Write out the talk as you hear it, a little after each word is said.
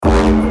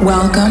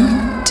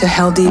Welcome to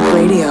Heldeep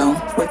Radio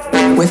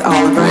with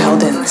Oliver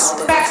Heldens.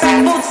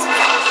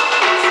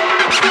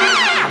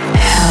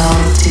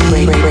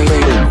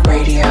 Heldeep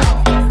Radio.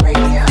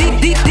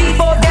 Deep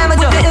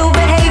damage of the ill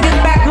behavior.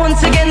 Back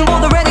once again, will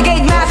the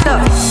renegade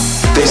master.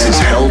 This is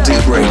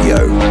Heldeep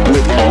Radio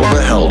with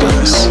Oliver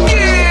Heldens.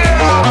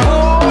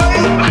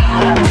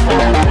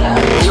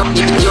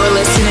 You're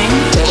listening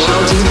to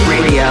Heldeep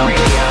Radio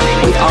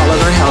with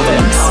Oliver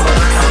Heldens.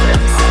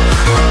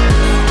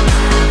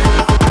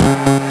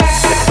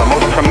 It's the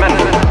most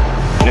tremendous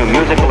new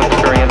musical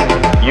experience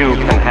you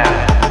can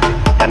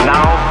have. And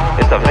now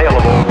it's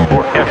available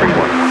for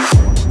everyone.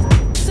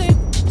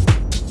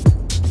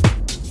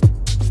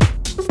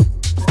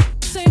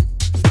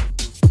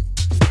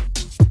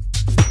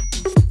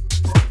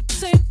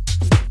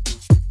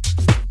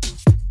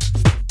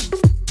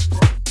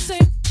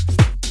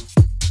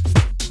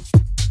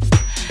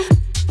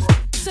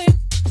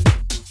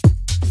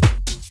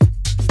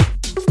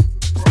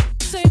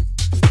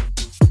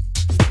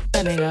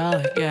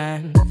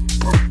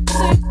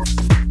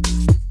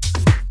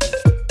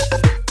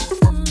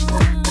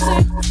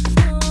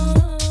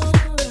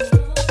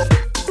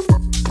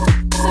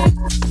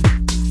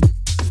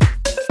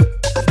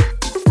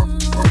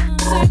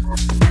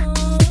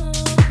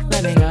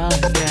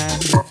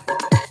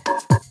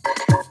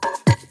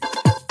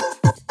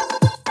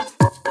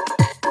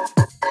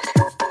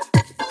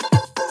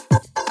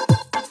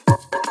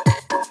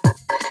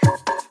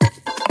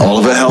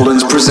 Oliver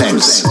Heldens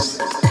presents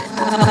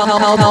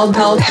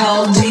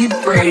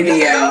Heldeep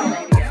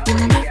Radio.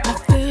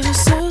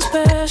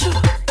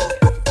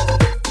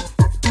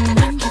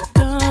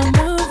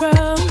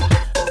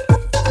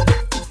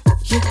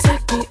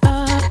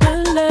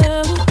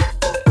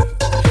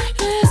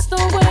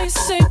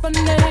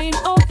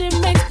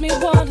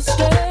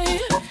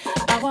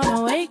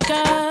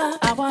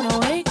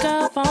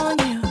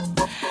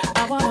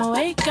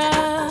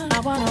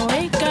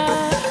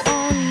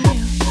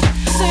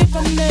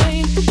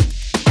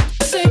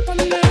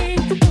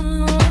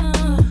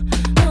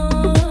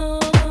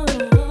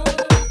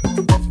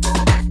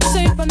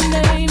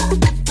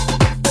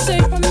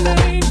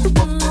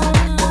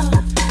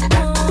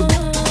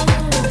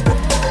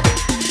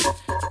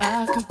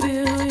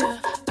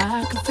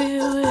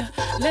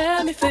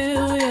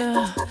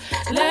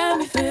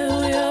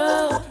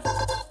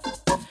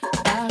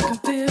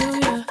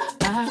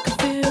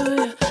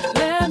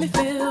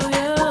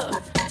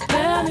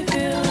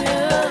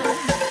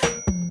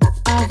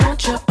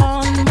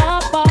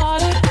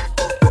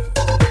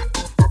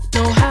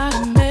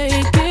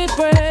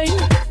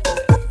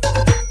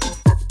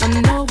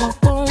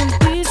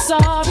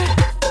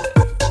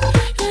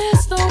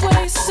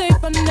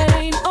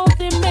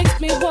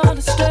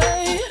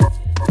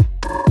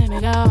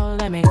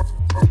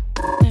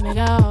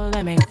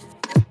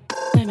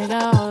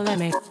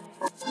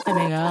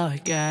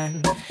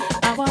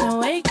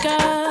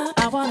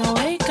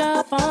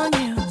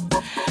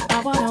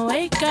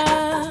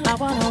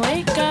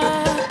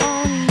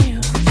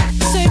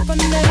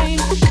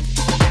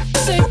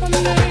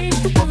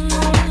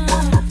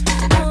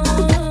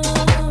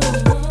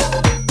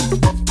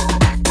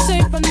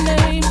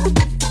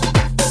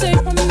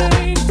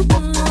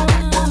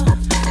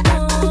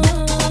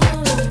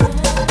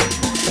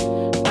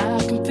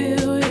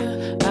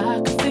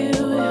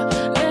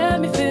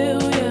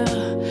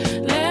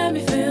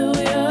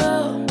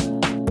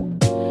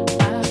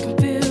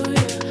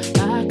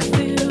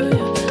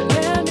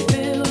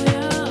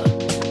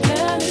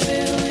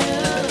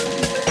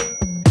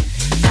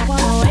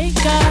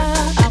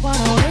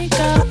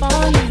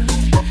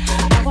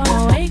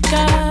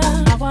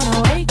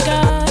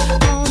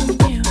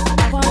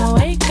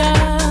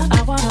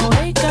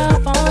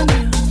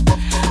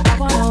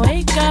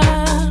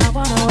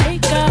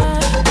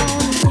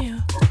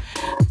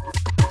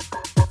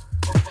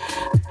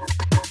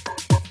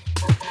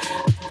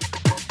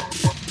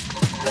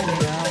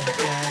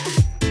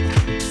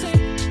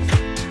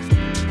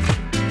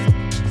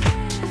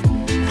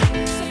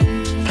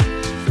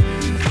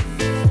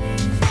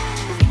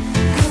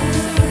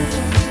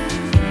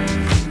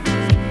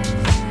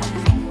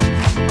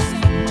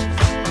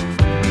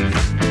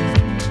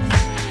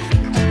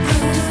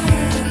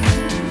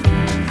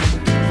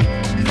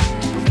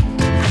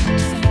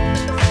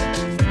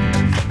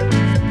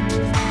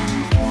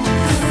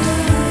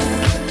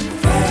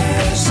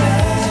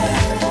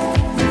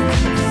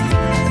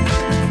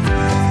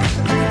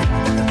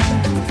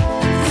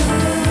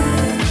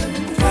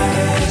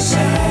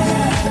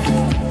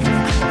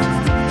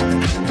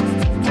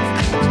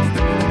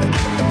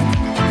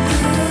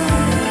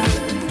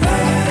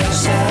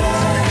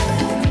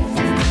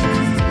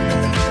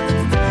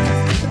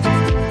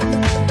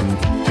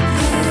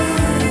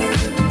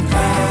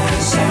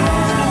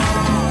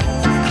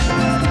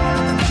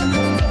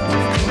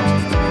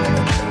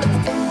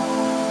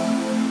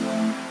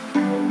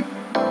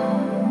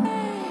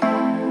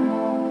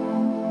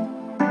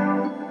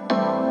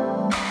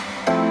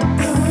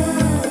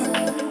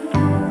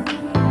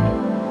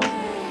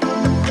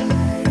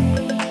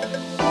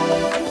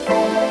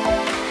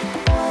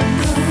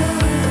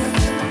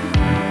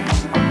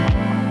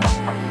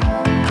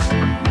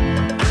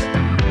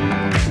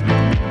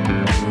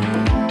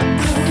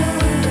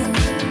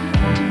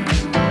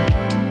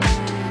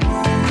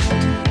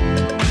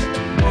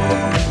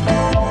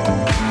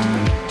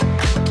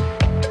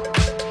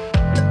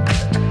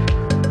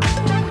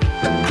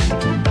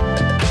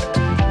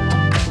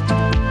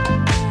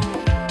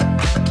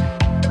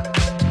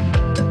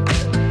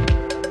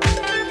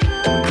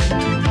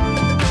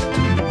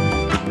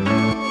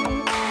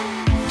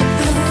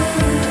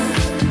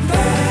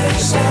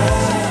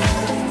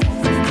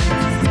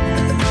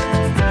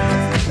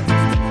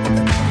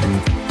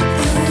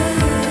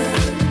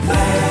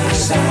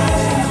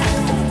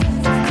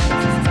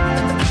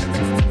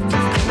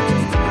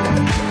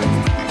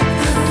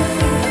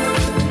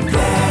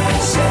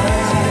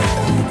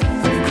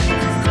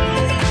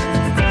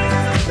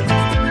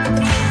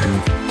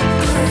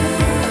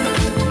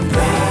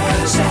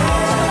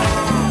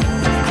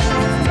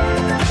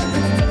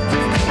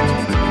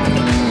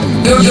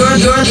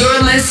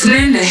 You're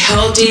listening to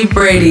Heldeep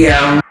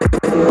Radio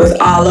with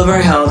Oliver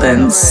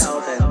Heldens.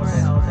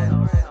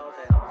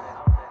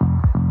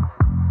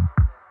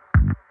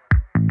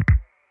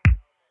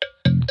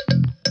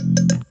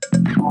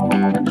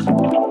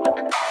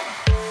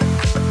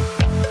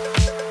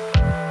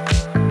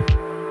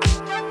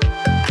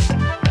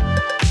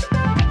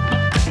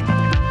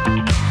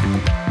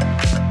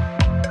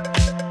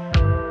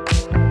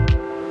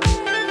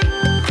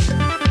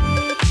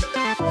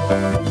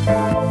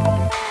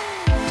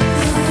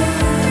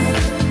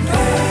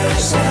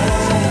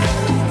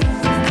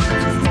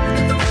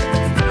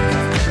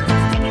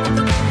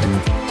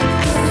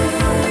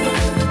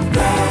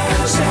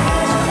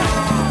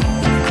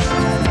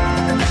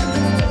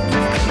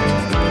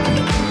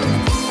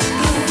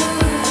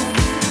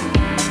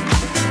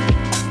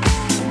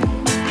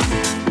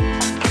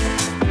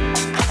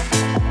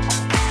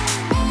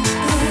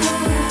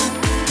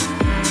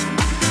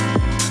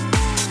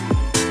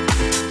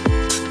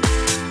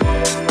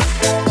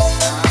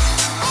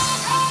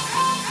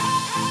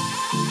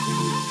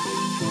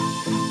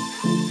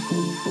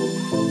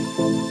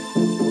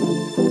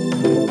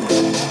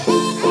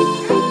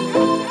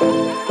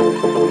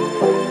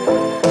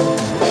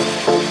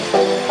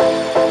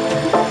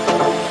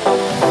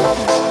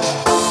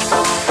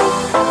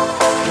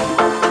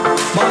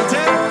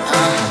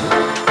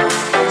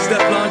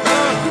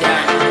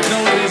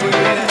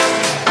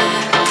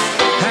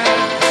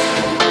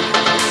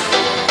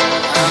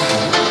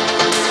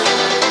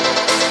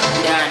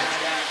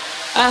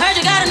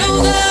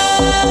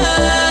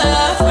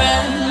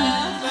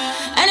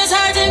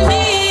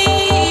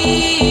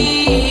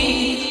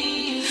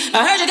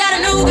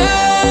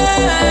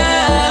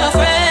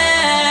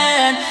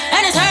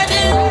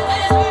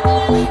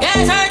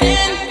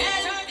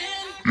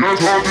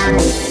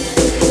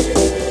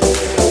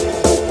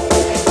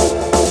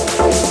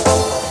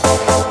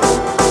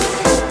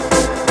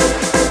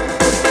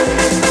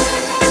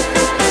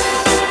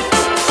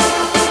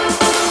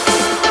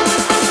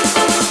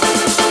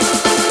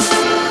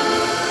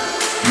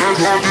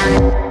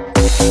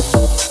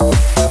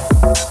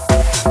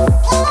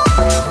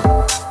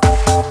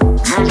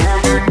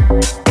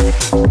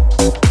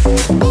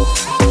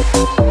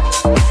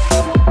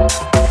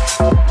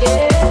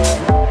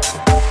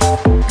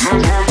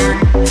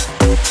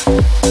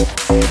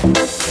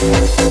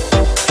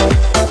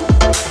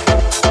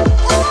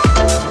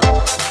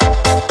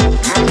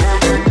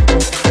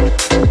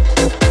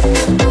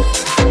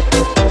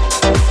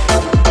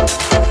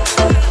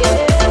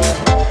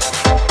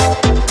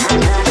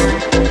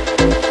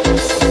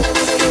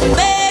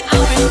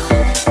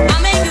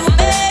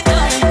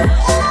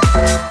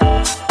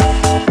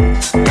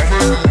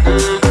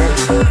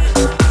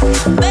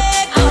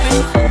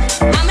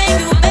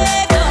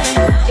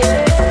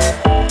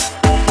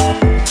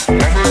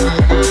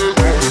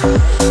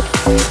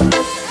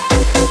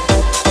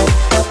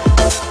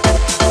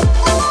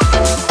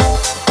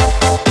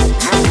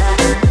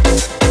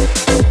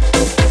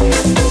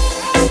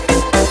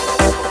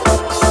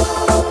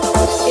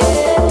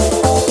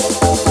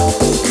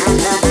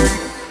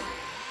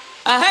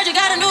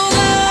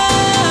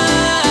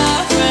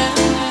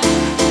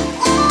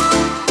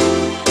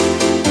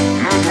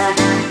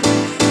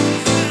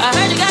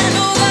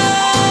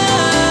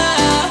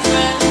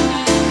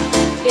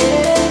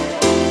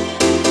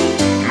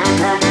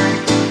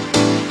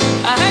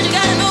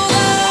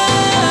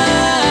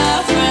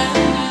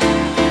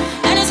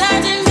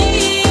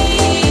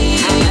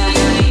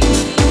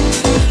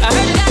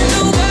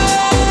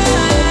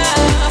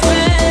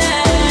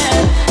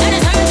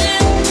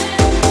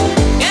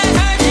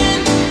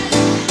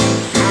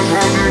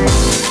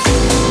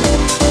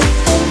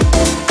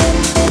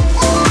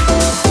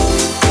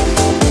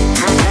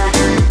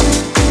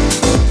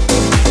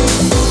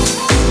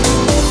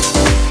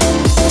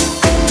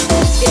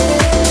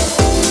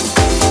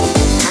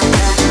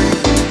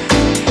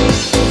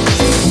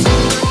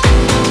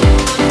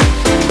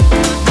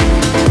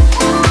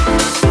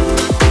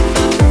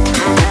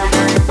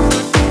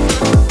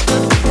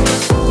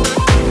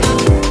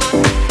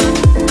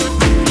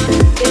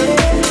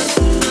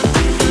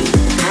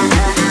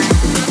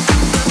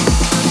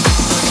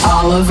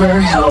 Oliver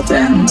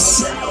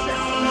Heldens.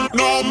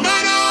 No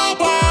matter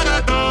what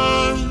I've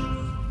done,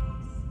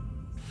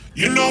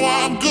 you know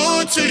I'm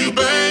good to you,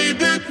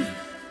 baby.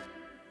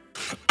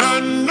 I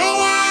know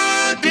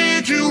I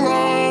did you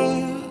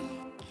wrong,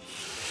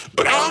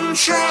 but I'm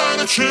trying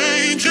to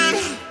change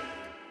it.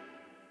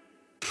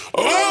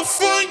 Oh,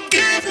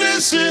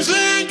 forgiveness is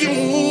in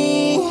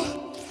you.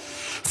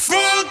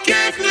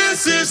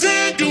 Forgiveness is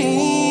in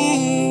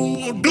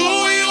you. Do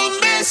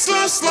you miss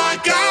us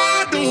like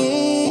I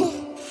do?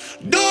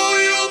 Do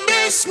you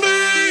miss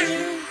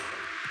me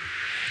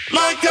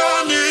like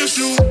I miss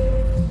you?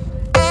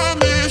 I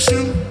miss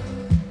you.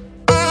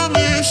 I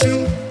miss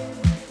you.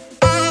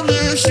 I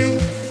miss you.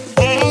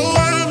 Oh,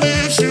 I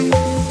miss you.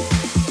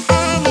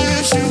 I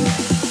miss you.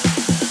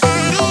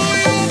 Do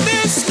you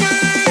miss me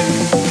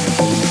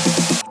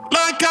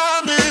like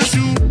I miss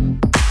you?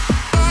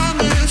 I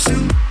miss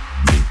you.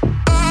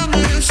 I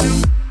miss you.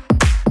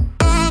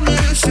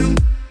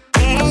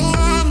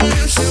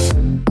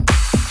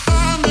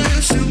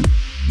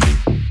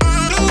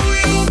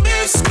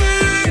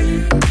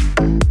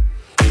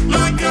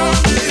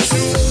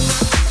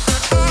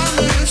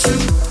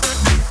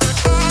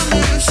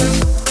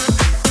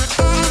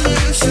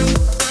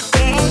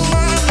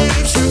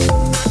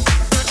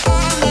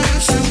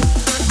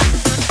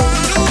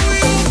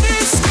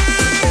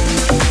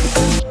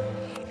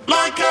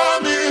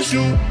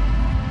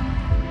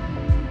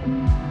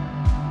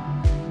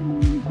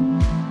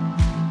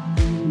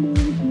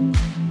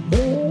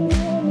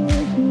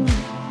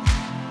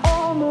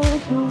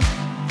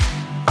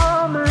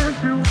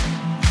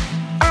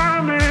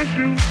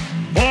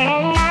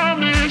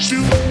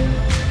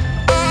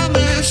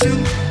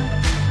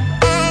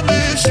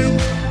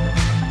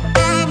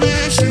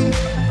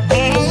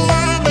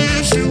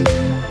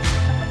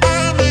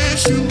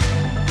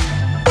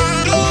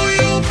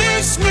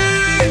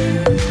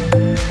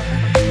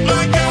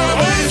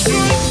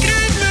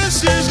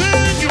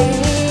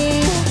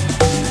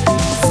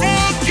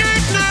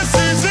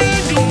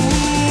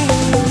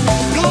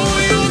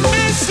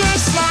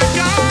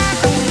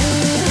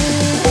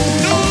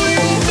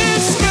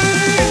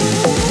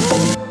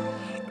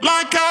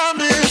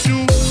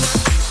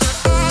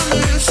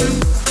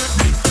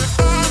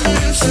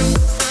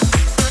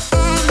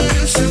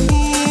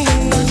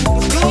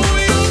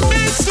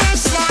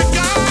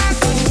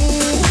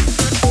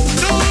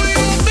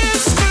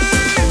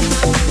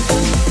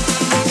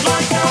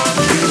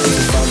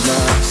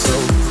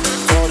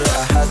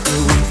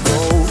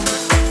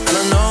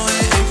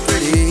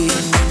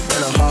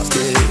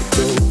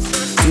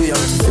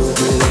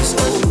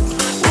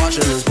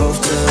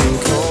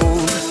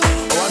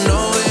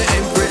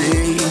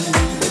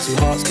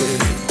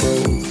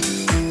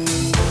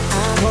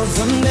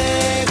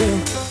 someday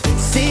we'll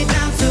sit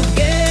down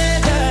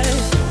together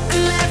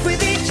and laugh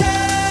with each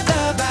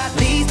other about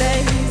these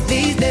days,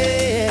 these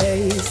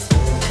days.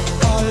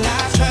 All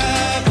our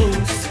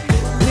troubles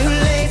we'll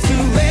lay to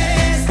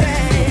rest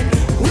and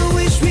we'll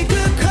wish we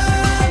could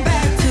come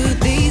back to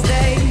these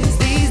days,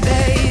 these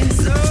days.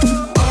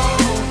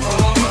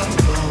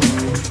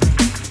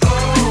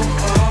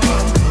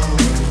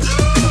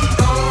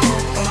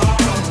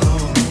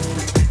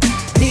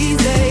 These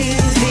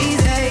days, these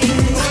days.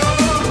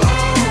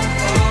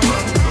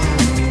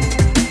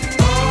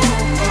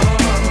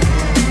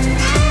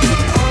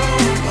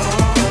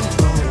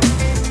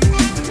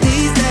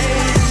 These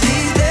days,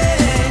 these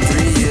days.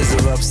 3 years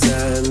of ups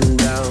and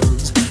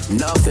downs,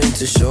 nothing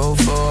to show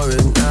for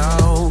it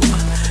now.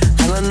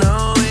 And I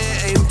know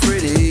it ain't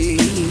pretty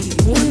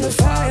when the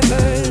fire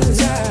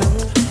burns out.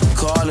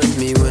 Calling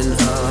me when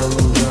I'm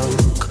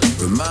drunk,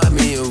 remind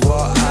me of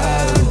what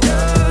I've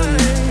done.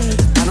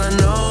 And I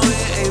know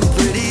it ain't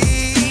pretty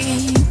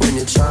when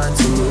you're trying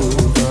to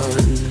move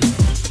on.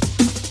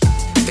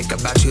 Think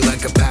about you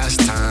like a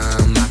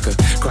pastime. I could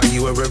cry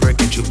you a river,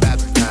 get you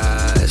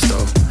baptized.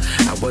 Oh,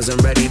 I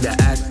wasn't ready to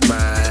act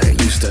right.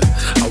 Used to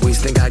always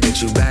think I'd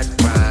get you back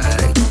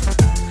right.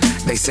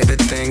 They say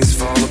that things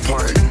fall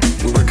apart.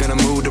 We were gonna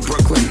move to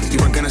Brooklyn, you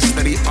were gonna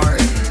study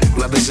art.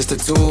 Love is just a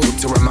tool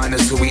to remind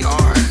us who we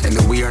are, and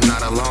that we are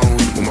not alone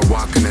when we're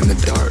walking in the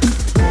dark.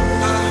 I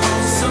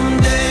hope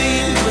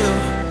someday we'll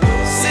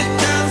sit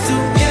down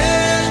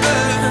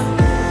together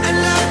and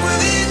laugh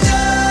with each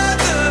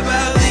other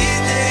about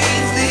these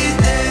days, these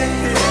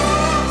days.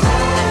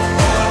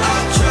 All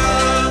our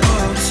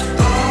troubles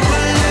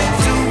we'll lay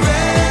to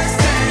rest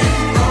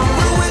and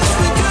we wish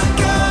we could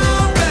go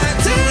back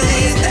to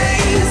these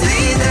days,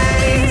 these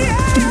days.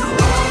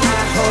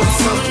 I hope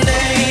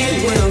someday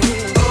we'll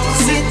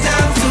sit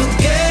down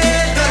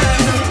together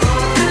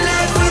and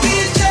laugh with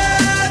each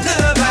other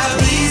about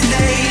these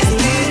days,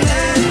 these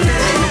days.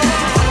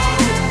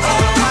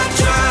 All our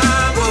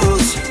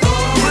troubles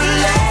we'll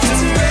lay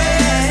to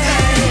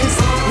rest.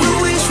 We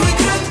wish we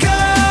could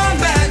come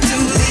back to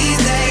these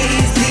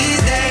days,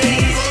 these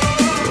days.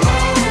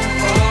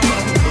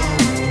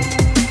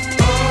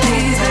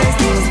 These days,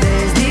 these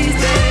days, these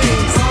days.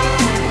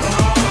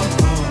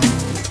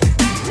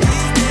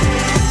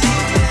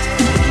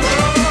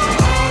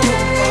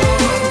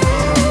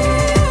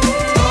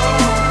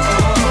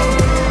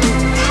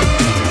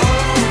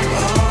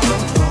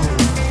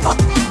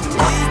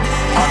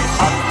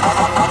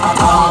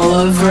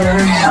 Oliver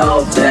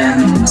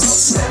Heldens.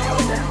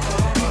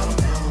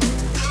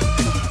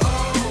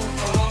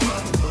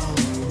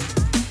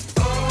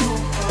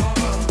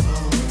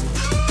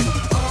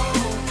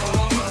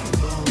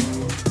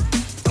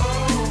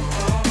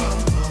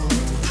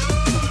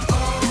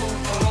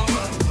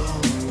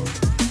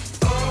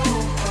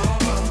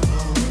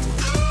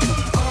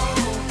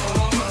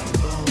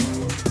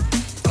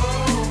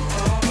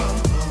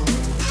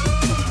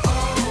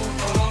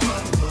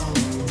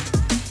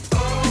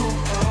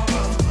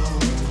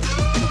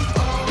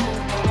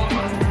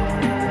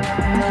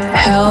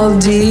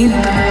 Heldeep,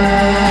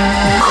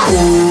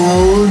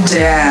 cool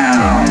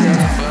down.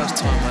 First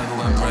time I ever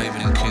went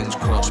raving in King's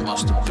Cross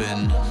must have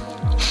been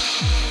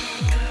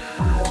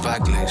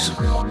Bagley's.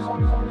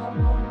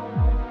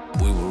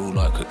 We were all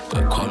like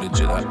at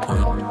college at that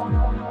point,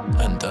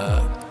 and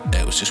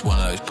it was just one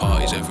of those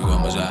parties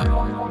everyone was at.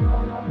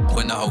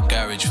 When the whole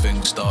garage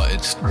thing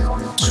started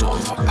sort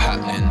of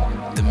happening,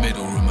 the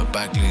middle room at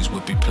Bagley's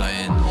would be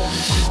playing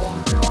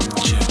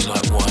tunes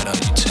like Why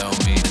Don't You Tell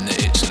Me, and the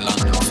It's a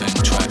London Thing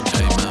track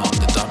came out,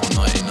 the Double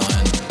 99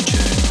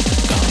 tune,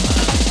 Gunman,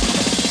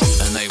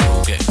 and they were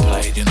all getting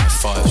played,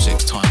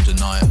 5-6 times a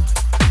night.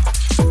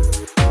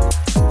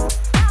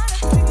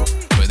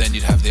 But then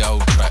you'd have the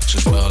old tracks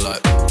as well,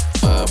 like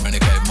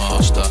Renegade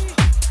Master,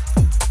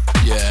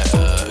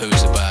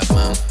 Who's the Bad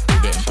Man, all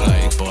getting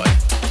played by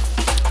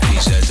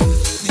EZ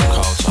and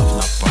Carl Toughen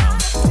Up Brown,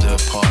 the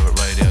pirate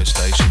radio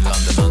station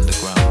London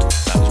Underground.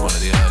 That was one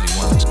of the early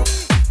ones.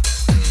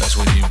 That's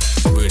when you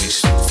really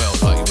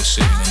felt like you were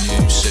seeing a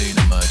new scene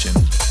emerging.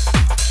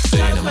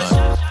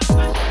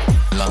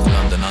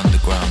 London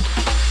Underground.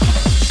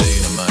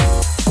 Dynamo.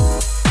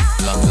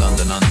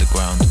 London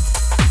Underground.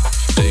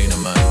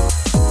 Dynamo.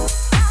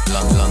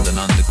 London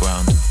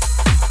Underground.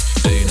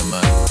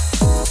 Dynamo.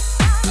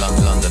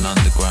 London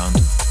Underground.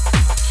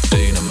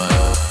 Dynamo.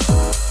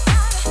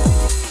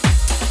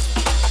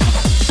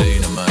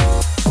 Dynamo.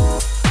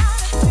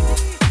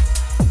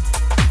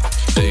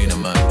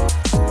 Dynamo.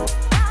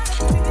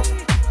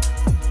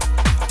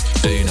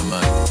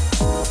 Dynamo.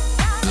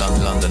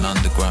 London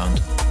Underground.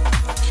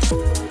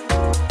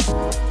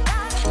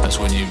 That's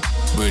when you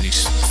really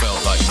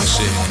felt like you were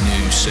seeing a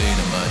new scene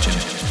emerging.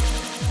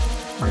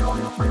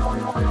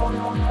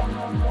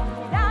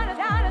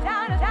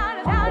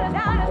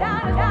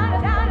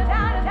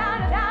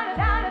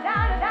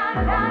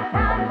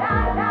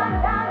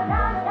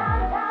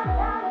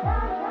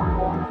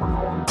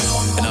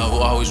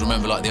 I always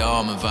remember like the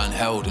Arm and Van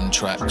Helden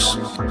tracks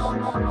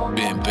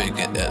being big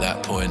at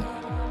that point.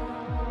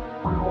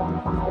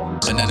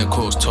 And then of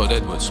course Todd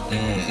Edwards.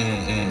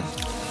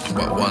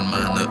 But one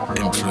man that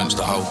influenced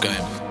the whole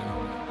game.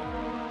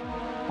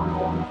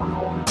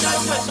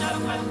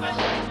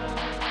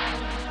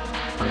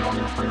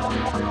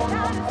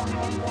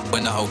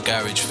 When the whole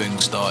garage thing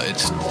started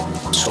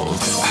sort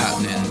of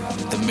happening,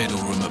 the middle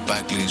room of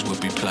Bagley's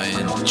would be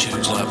playing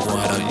tunes like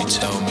Why Don't You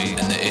Tell Me,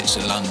 and the It's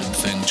a London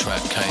Thing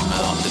track came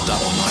out, the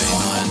Double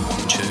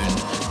 99 tune,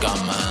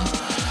 Gunman.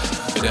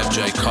 With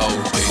MJ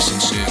Cole, Be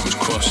Sincere was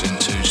crossing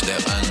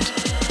two-step and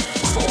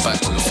back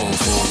to the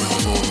 4-4,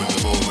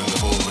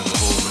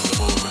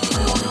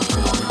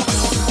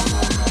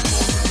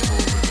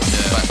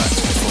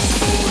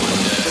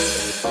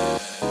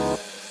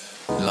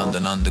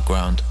 London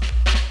Underground,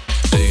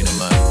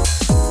 Dynamo,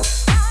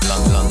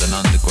 London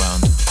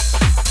Underground,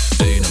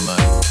 Dynamo,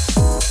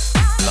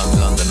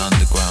 London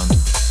Underground.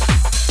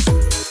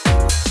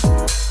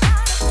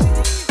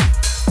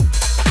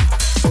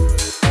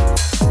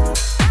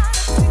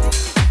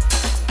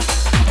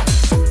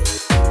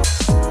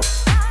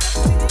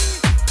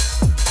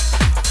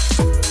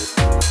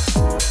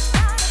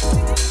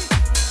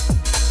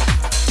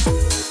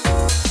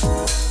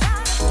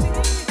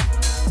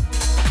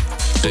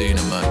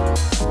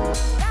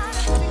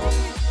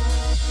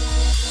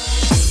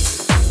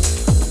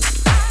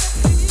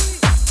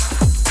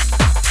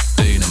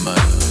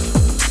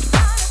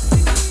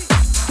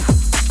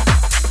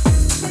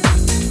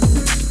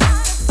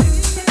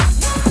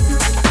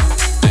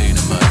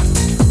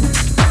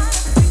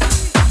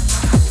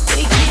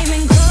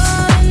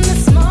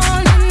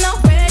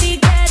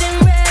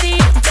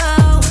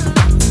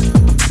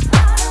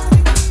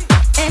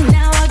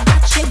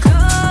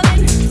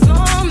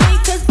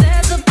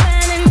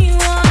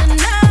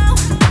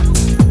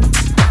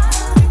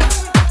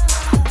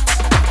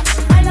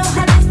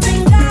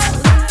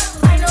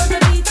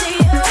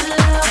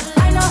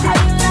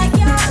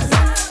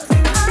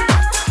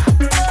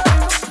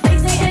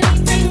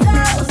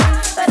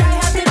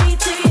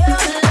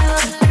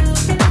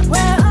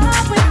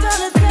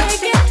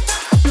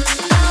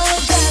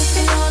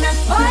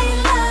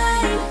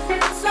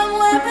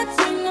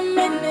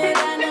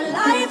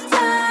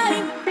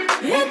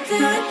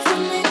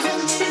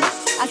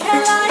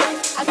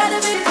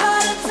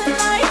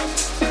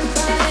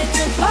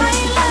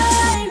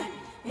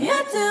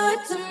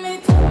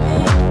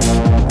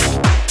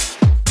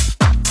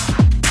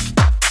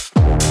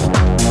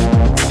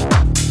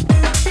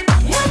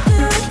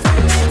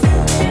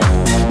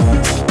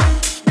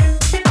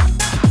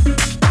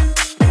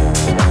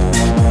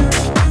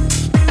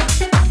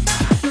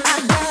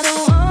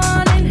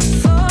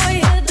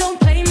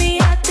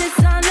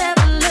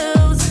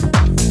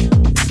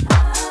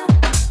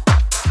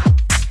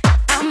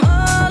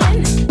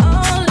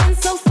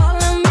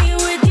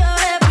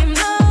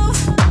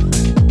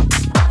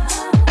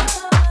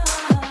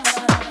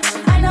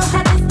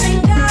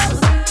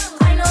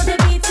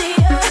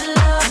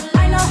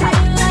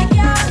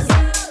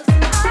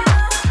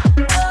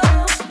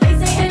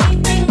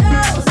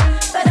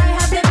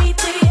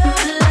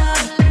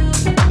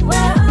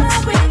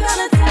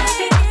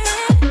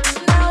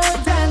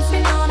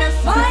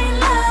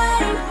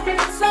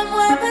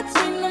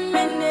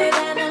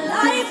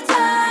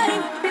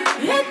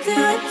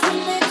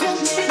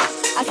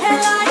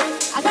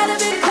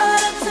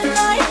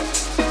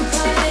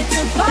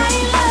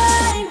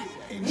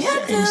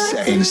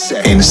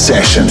 In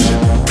Session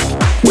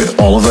with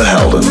Oliver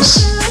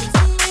Heldens.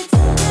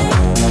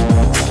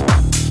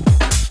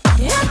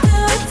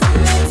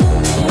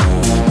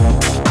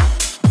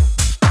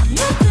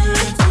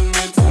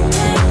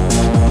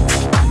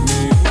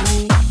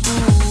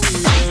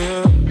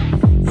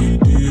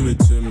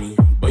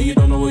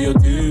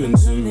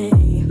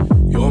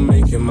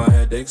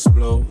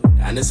 Explode.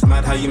 And it's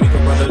mad how you make a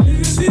brother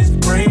lose his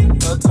brain.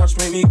 A touch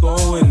made me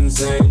go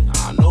insane.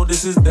 I know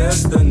this is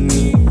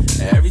destiny.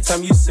 Every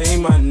time you say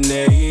my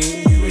name,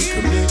 you ain't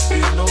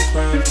committed no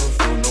crime, don't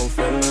feel no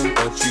felon,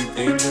 but you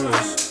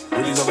dangerous.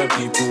 All these other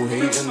people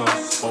hating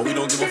us, but we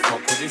don't give a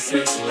fuck what they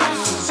say to us.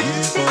 'Cause you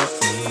got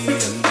me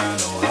and I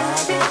know I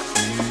got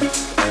you.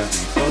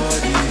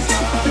 Everybody's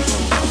eyes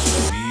on us, so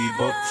we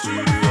got to,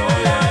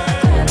 oh yeah.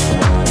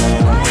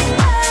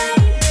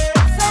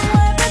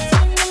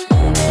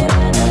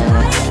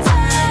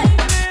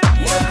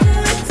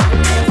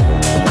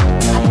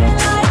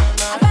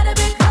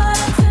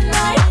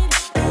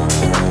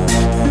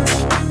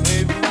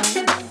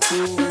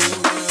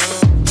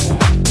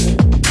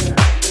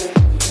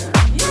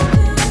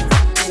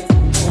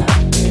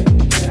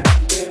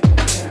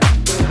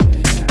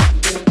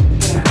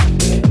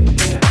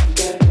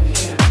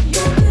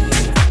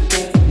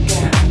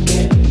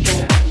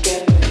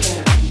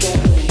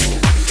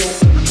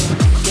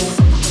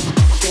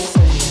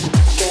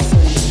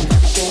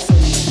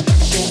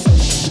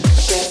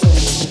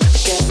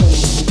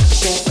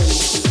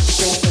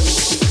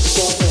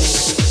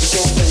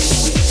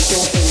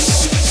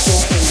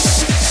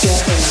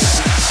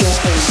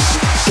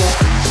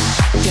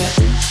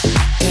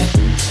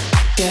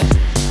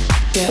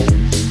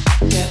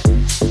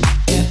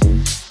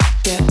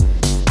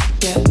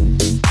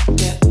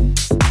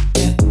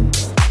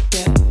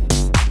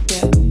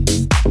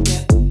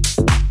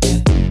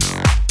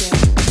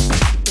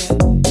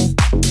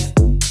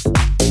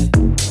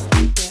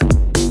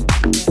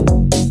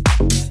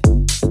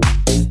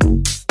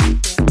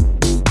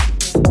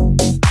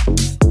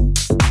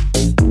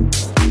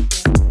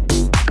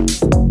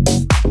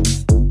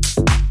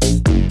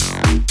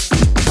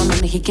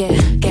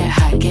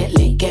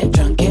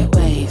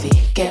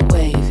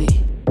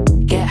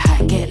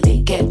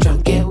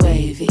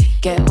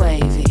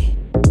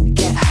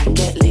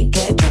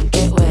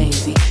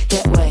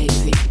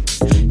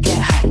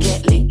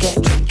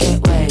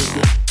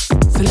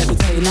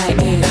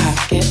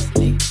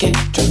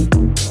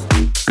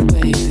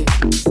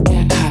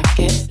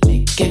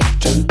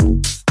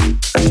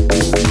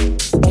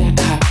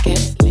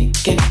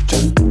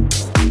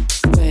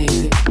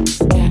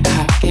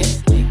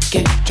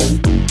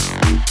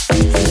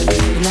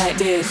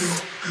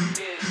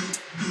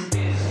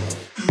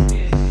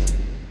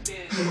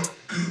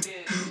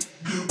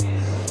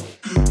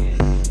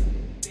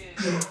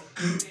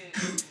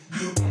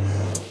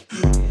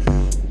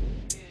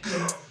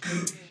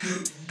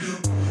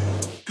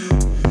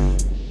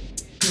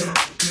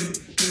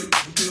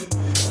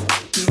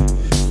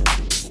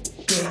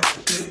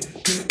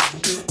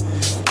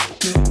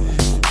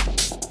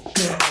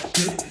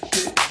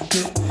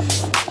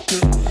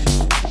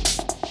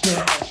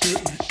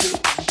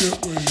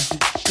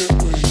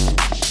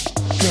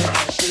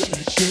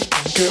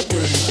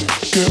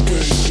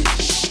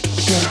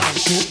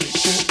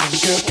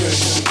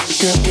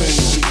 Get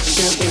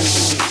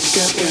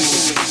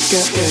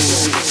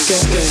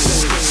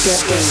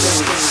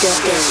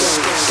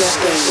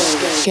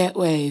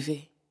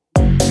wavy.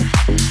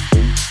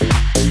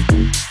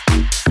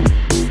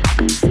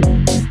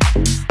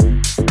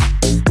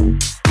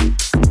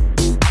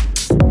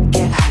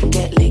 Get high,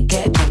 get lit,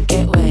 get drunk,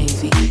 get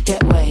wavy,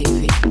 get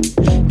wavy.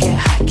 Get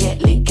high,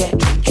 get lit, get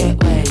drunk,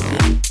 get wavy.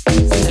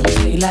 So let me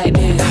tell you like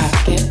this: high,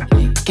 get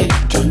lit, get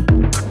drunk,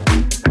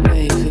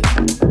 wavy.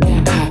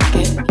 Get high,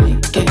 get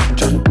lit, get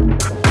drunk.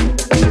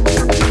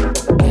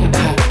 Get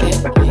high, get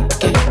lit,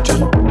 get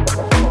drunk,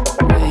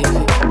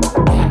 wavy.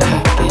 Get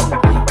high, get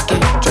lit,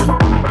 get drunk.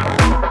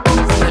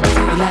 So let me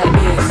tell you like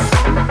this.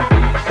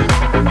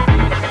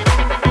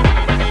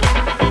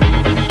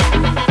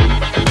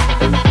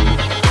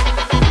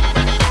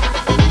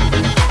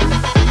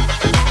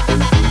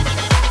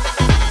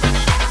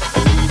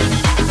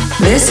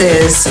 This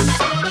is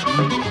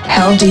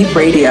Heldeep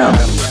Radio.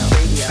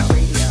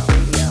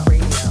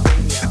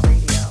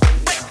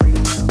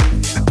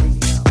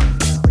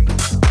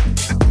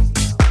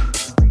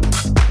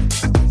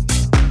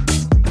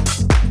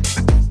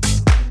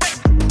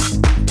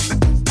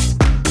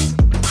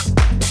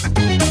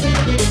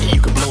 You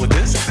can blow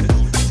this.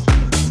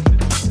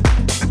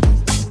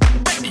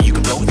 You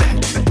can blow that.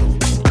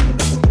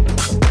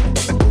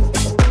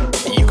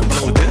 You can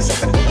blow this.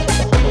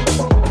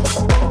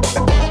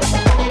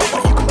 Or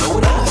you can blow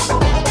with us.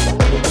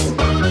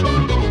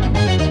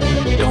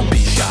 Don't be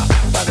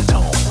shocked by the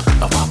tone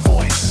of my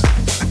voice.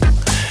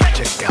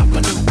 Check out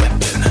my new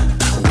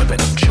weapon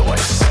of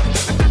choice.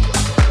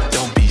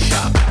 Don't be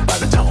shocked by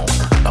the tone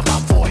of my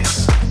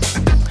voice.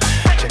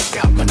 Check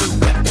out my new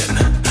weapon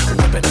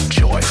of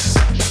choice.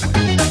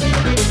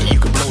 You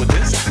can blow with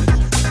this.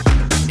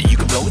 You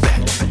can blow with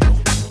that.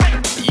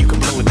 You can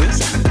blow with this.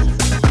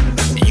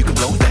 You can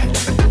blow with that.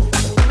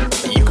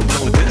 You can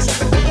blow with this.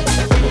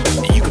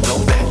 You can blow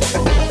with that.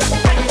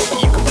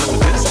 You can blow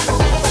with this.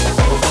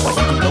 Or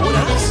you can blow with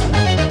us.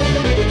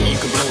 You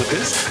can blow with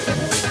this.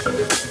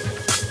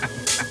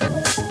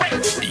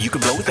 You can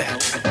blow with that.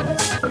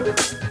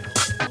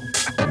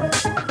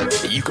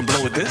 You can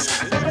blow with this.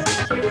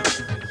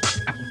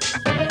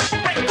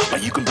 Or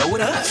you can blow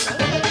with us.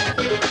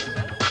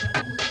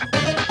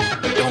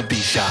 Don't be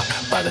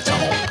shocked by the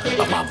tone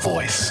of my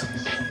voice.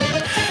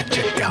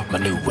 Check out my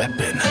new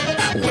weapon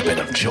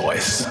of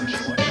choice.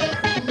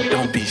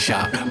 Don't be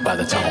shocked by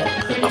the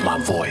tone of my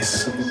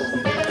voice.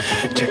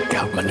 Check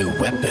out my new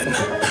weapon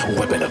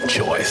of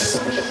choice.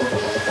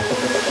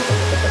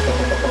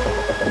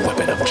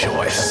 Weapon of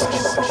choice.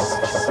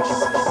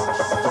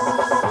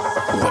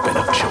 Weapon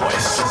of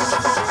choice.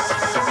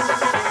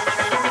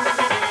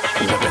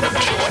 Weapon of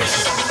choice.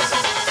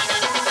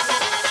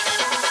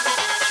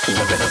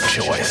 Weapon of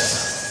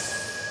choice.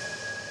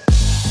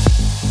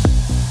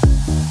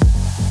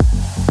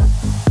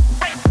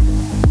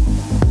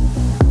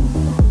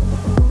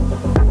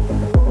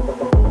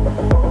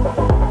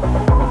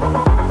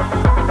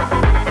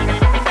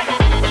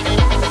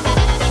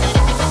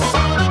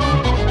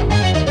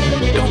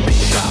 Don't be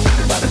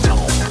shocked by the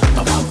tone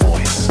of my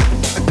voice.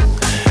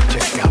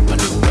 Check out my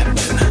new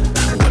weapon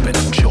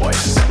of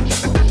choice.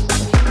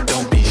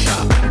 Don't be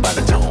shocked by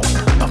the tone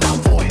of my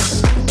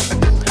voice.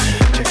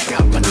 Check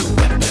out my new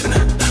weapon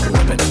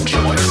of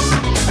choice.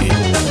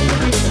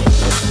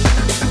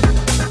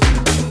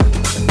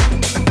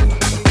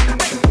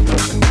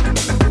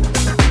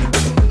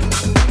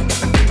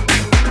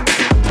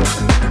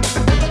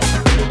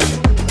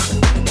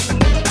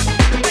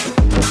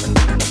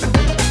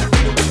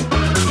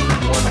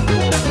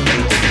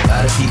 A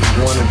lot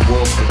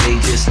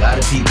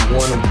of people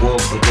wanna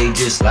walk, but they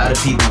just. A lot of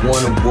people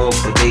wanna walk,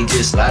 but they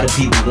just. A lot of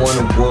people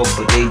wanna walk,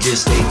 but they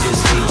just.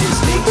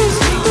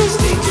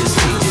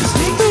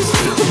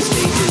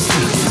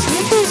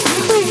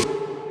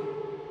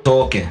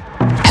 Talking.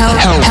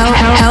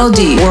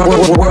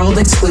 Heldeep World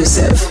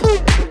Exclusive.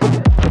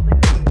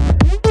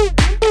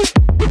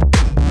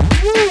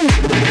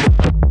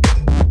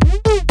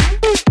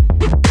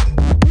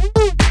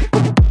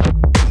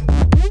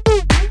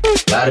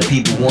 A lot of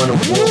people wanna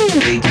walk,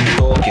 but they just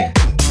talking.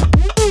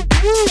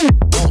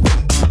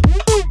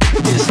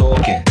 Just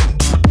talking.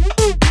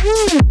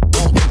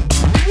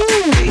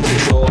 They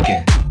just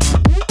talking.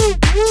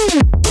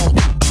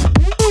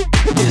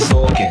 Just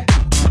talking.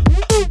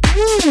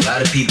 A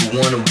lot of people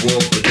wanna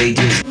walk, but they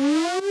just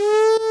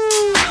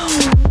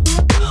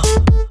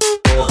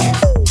talking.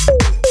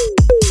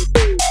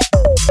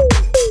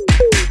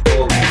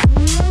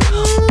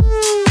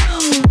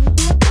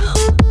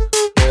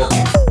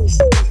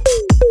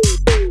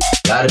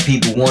 A lot of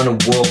people wanna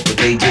walk, but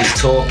they just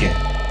talking.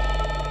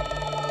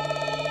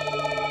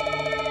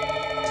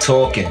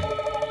 Talking.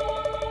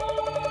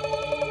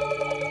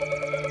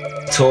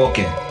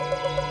 Talking.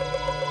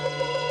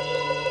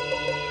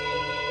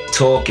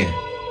 Talking.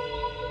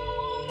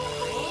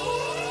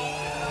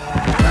 A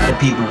lot of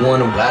people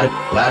wanna, lot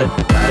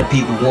of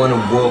people wanna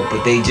walk,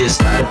 but they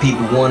just. A lot of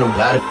people wanna,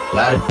 lot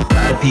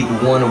of people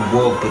wanna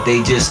walk, but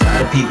they just. A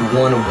lot of people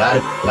wanna, lot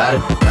of Lot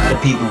of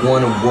people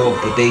wanna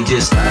walk, but they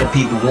just. Lot of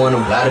people wanna.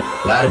 Lot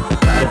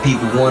of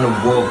people wanna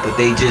walk, but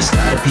they just.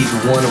 Lot of people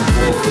wanna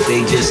walk, but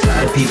they just.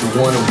 Lot of people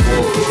wanna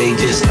walk, but they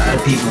just. Lot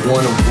of people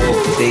wanna walk,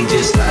 but they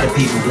just. Lot of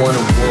people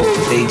wanna walk,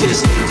 but they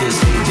just.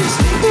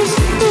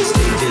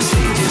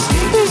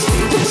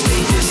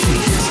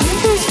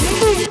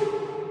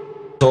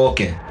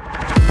 Talking.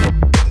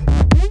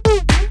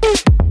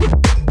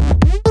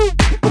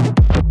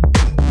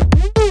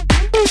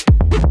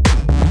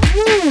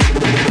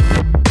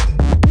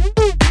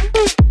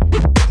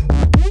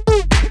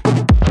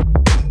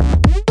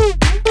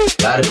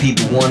 A lot of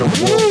people wanna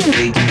walk, but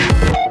they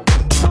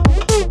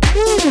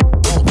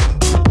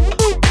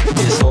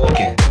just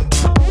talking.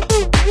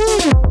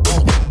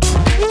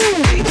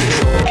 They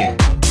just talking.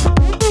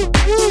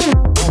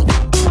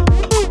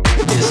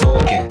 Just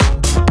talking.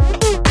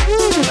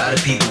 A lot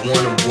of people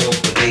wanna walk,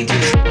 but they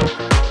just.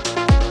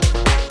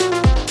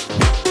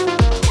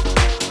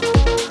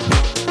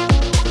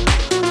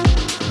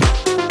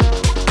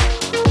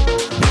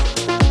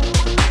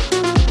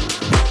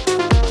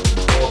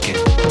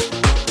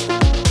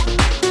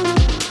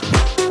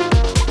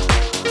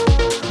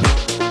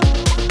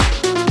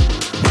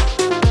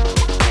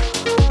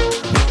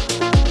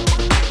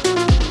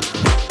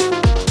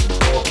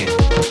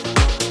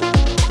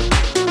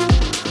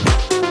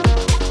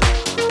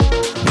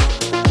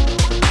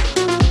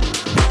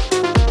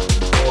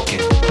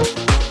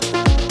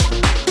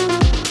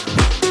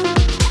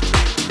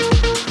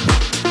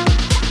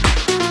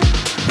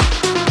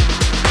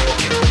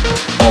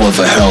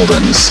 Oliver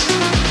Heldens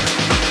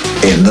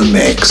in the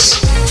mix.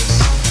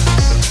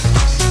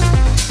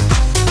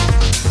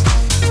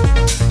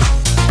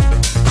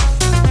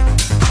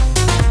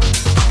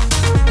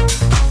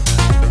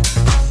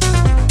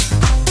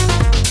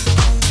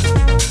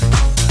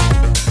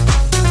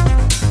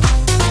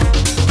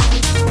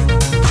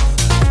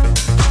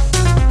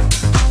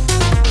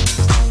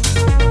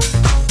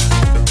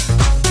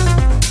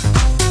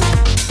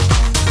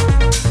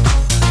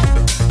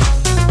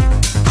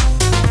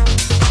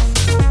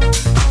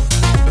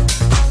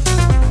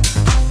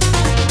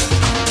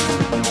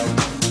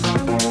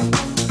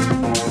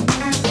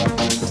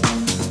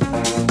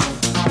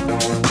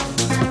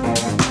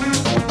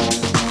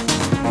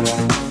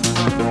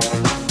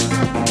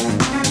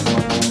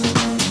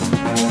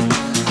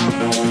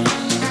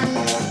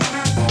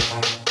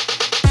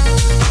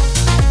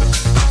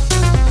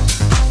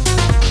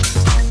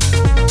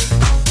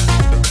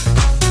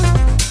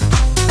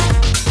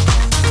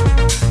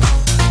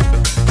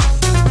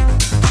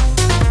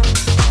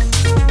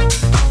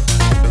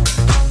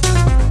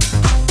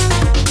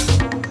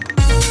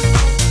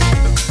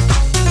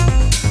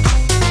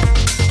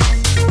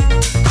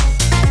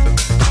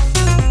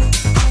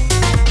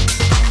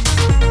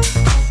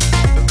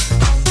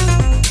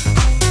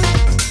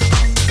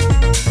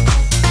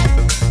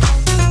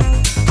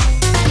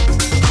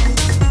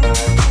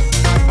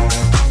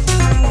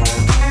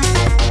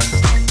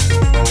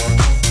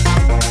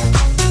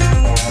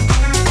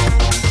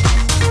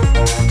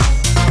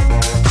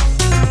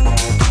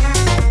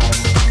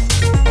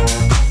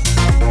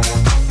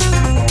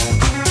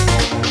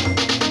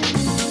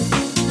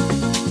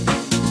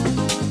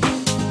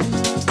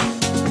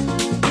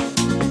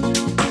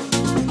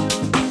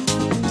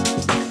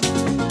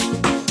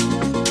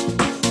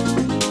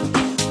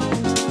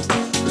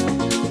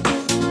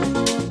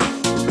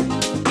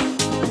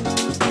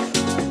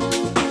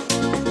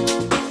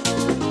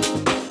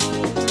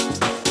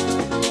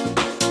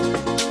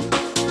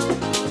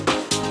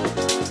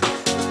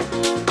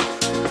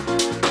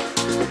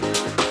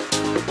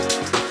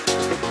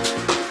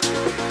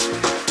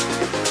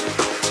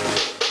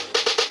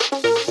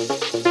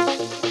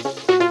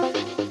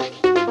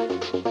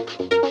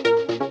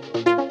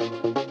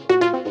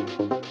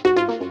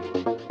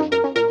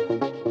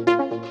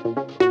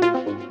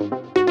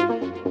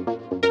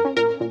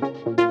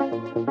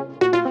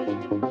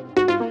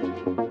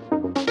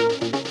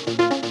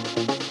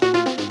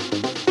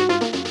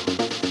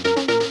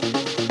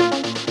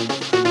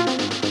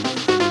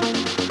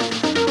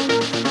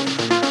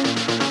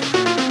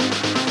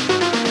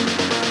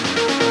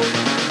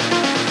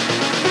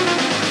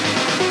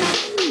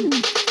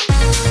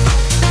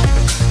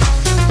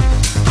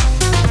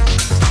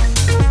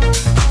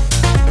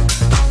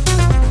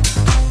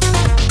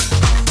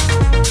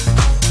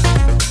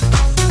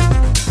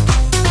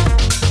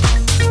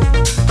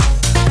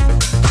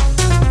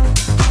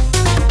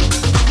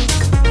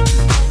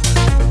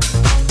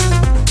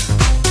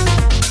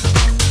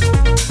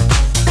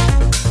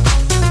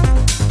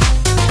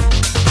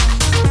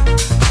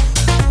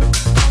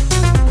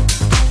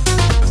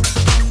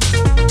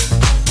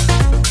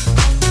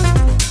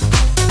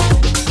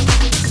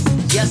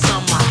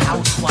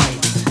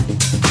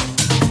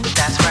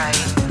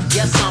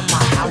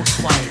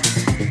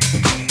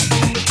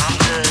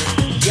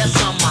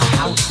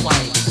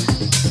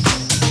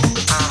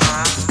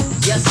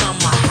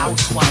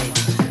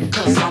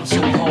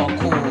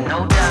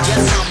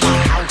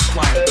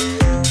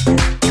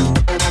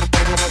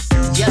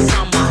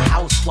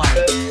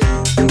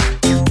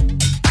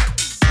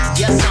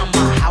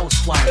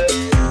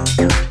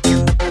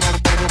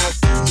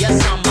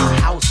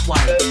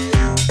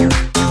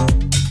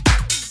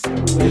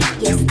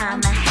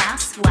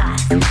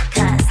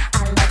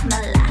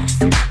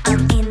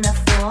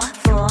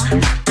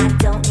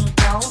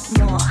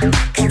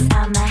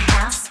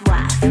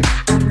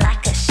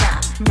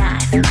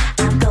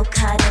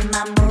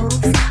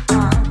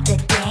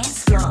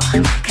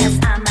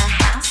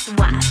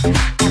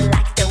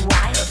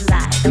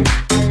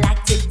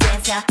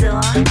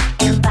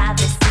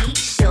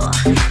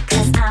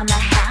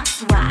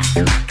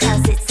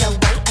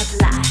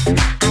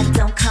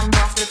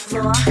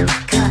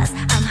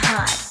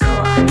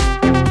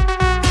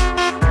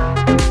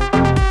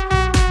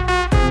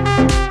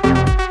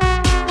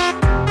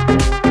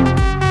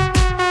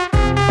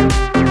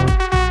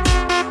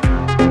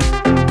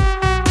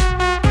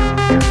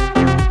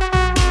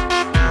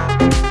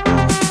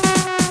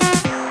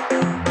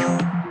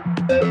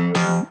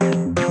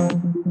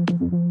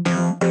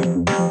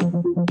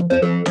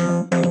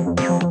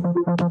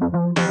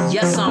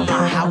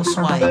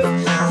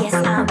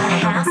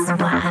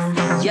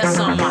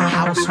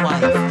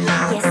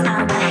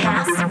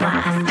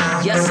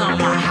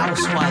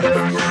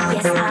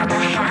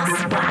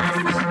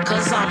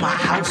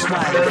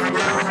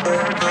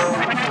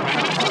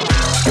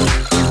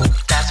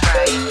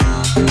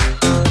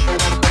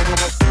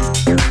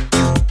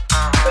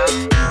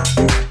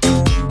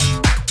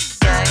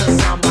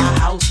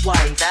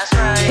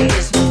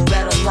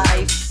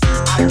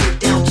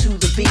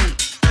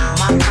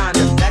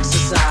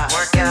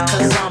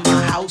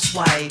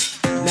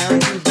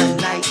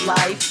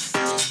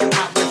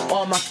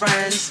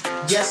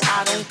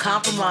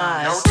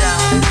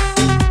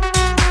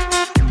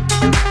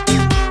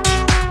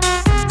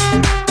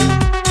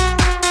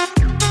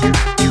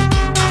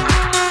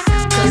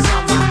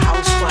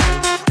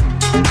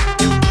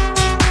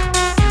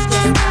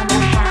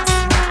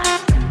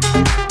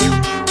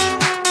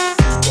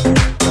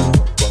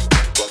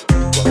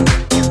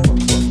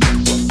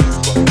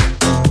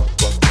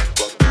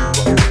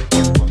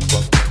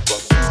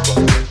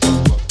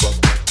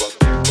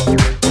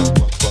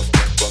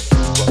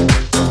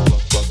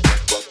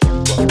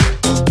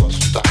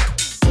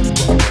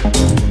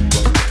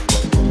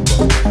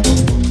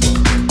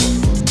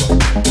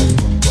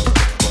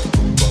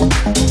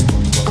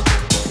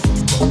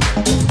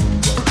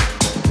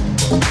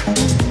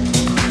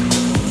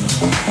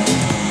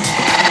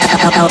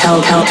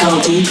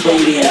 Heldeep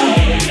Radio.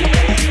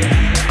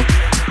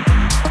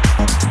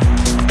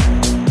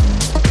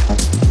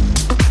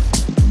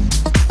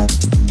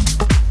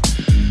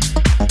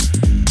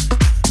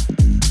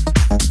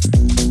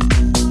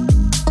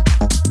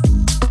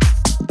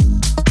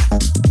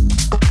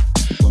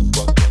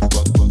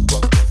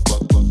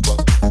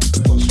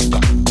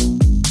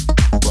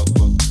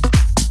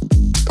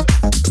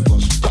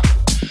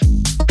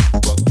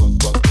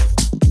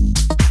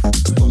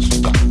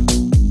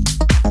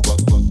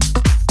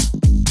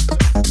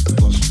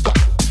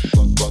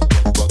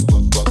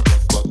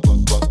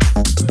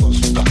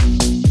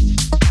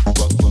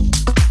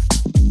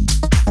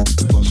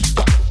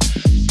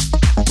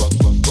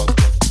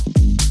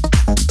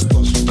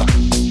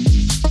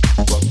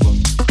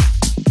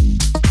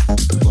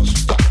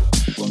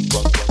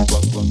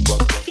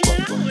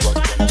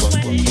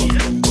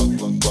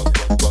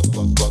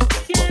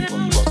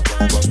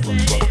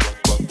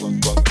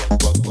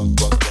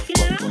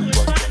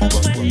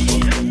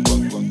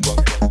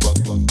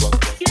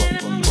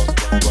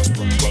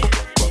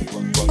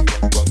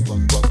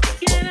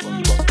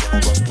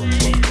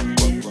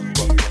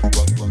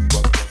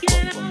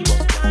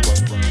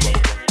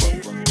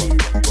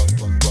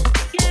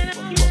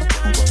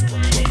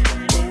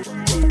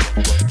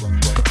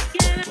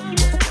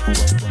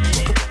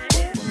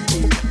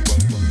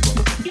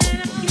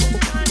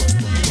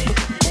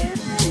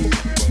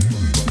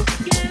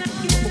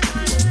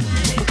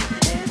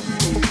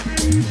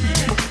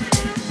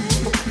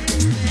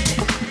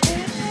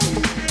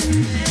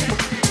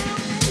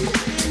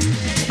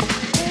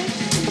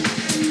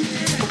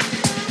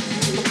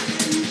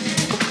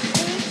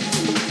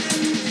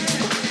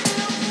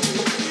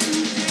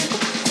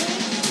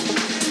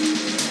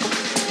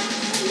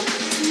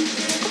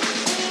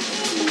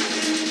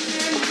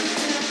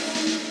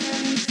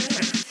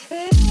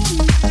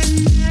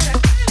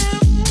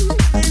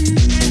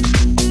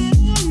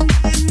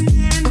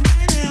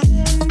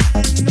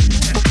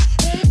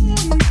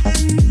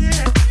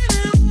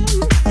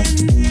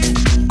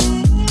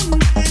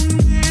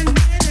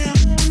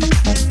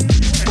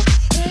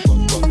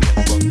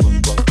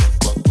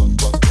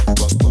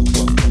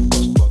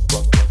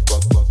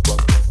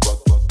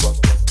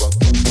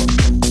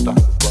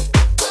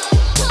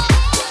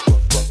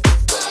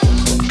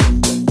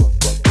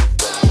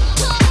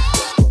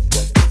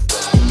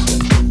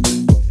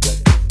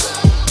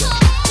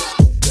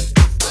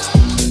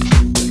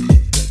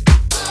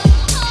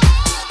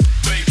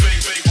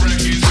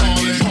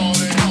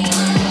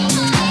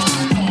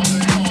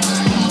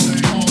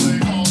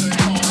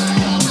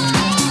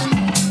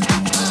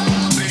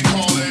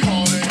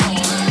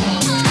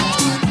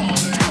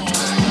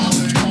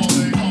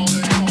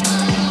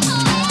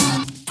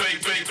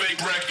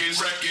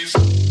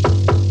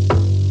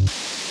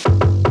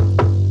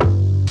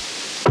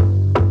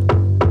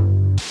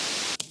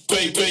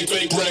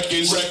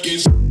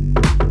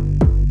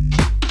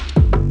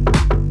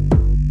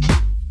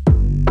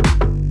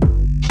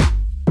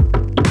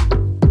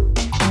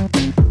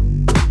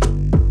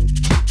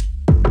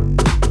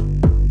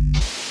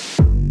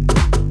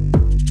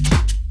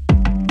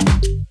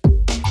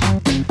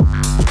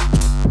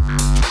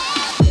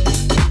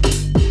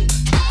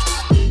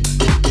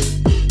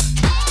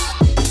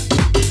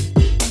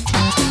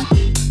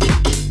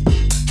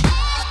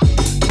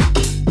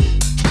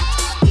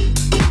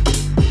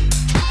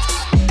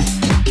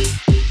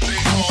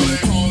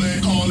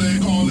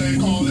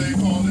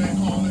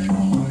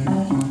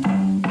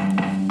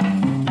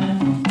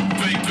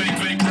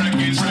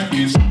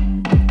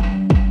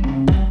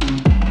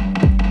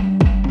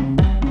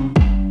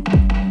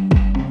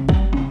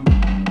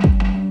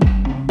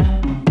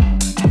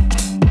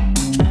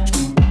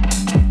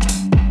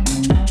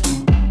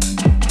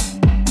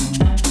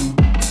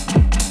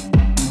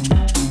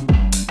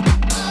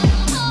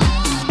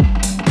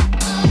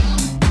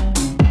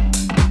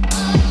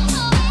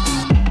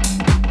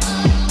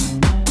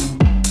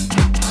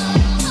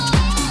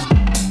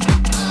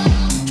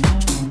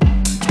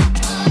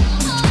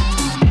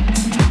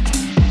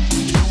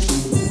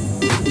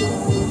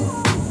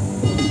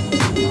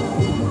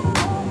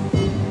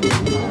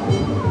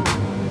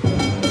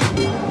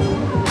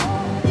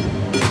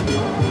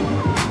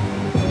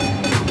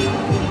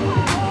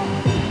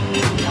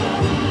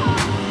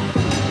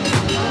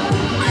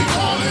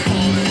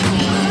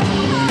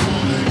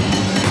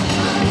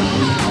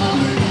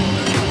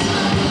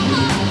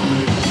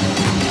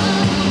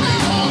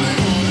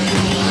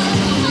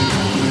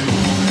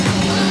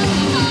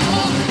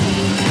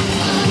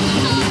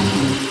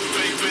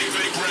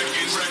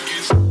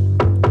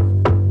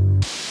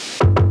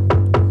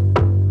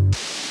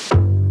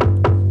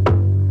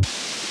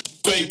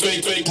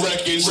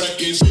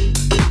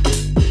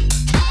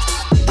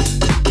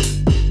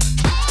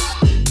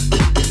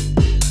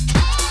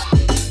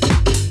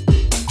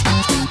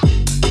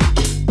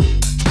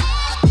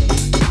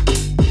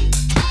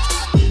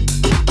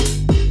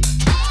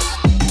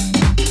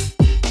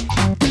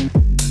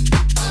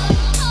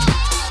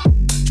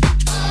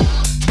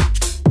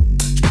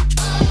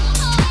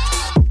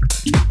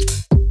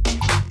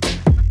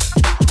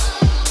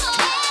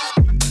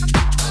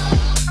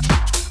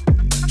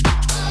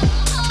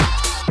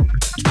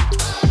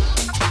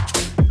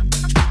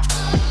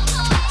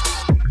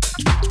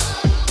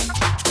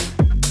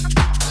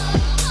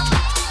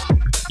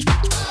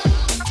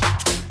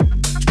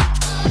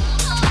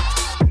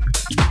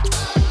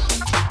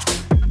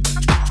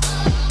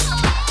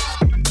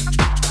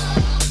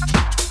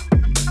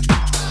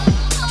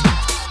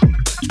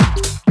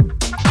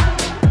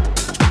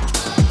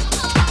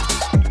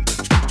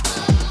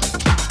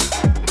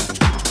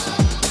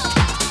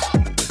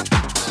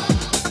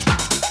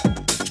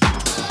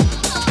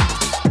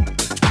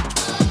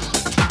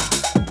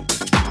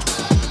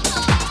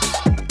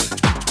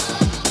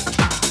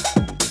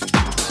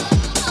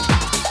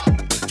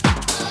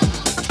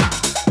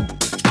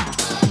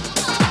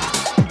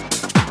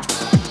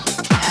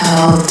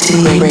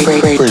 Heldeep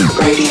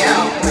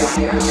Radio.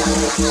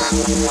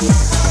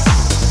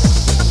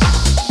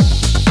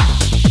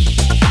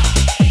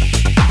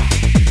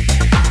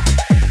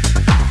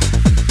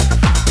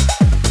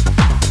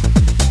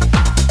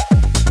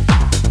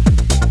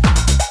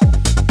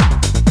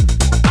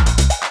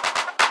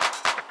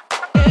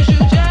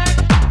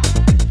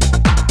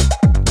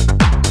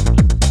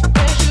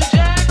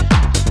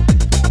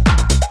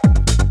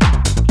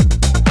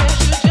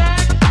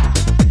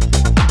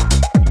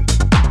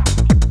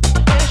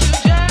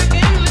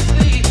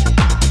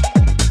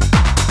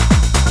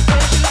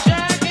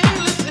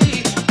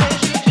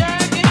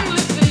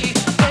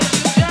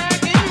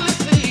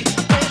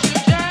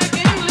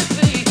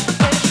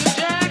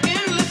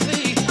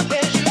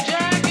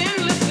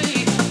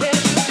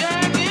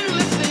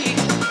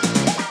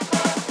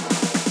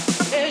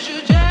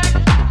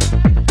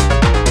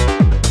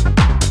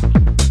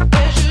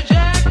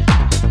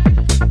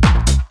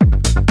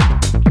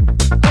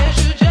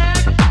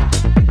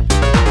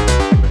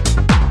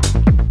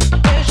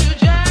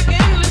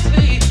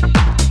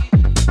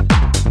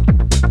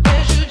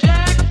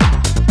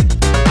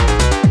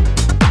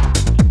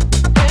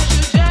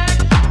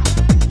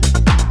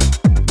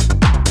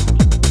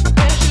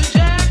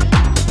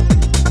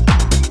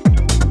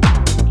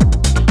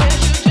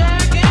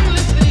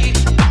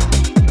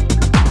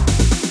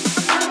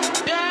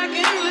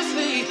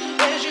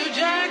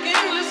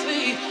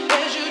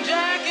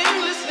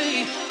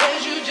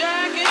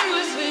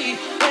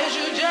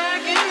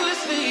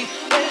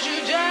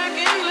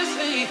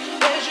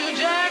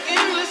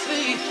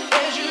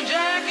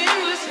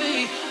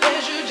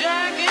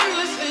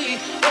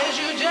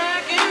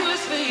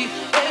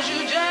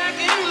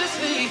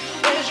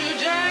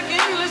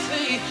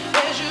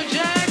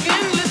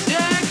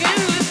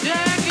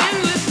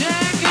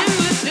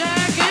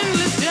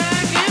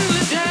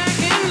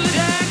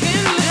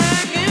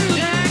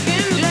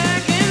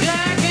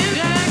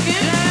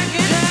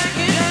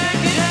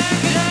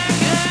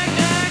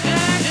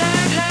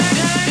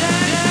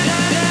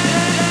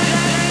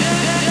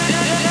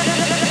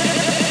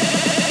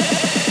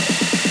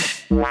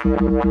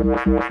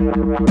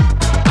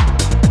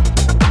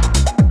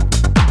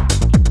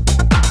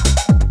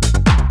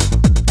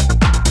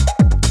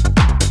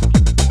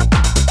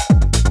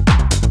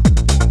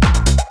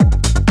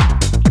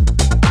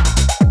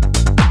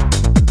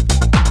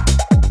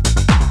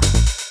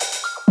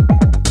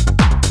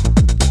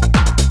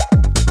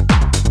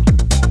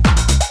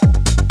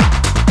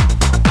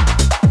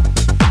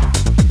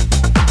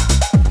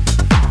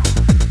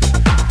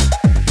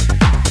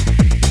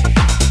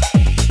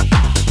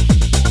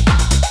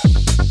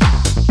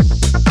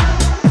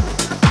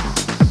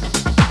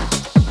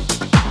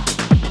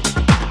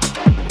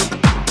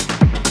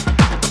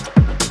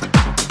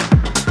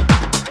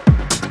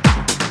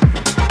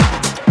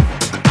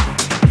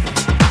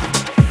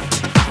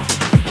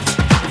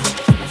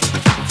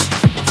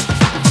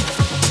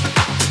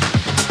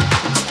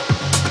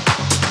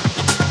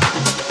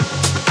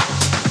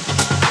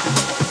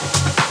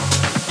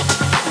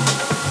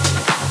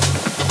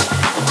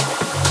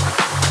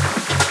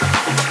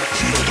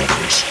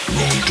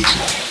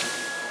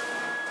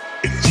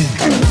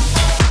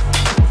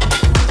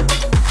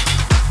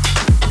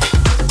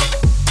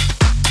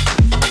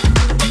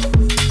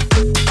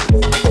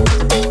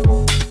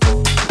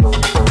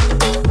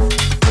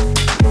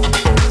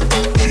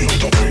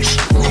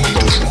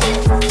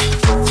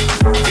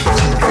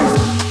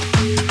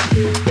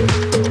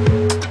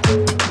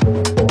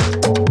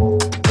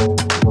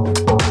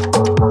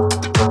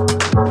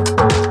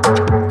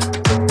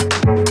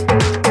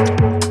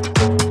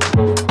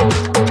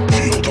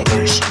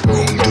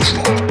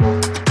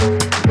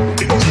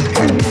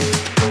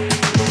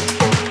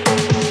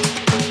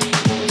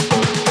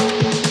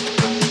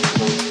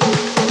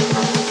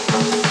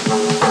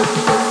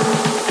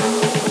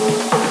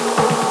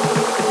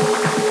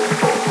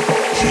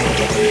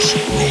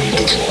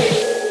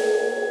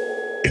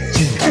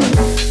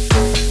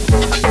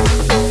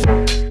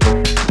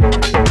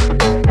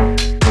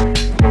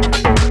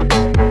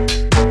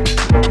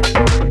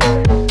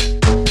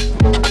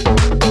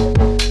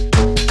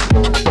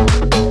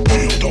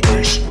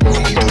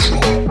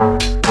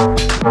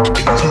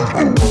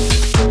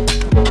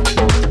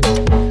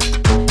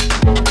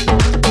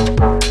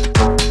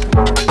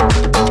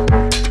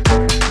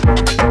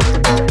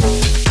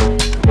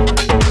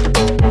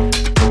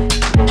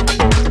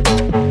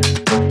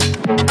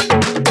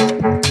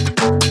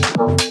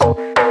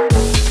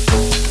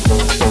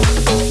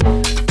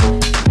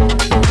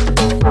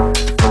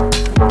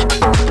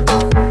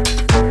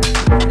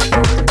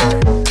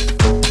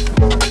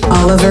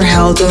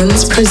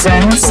 Heldeep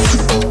presents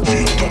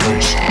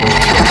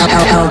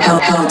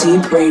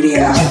Heldeep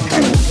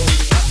Radio.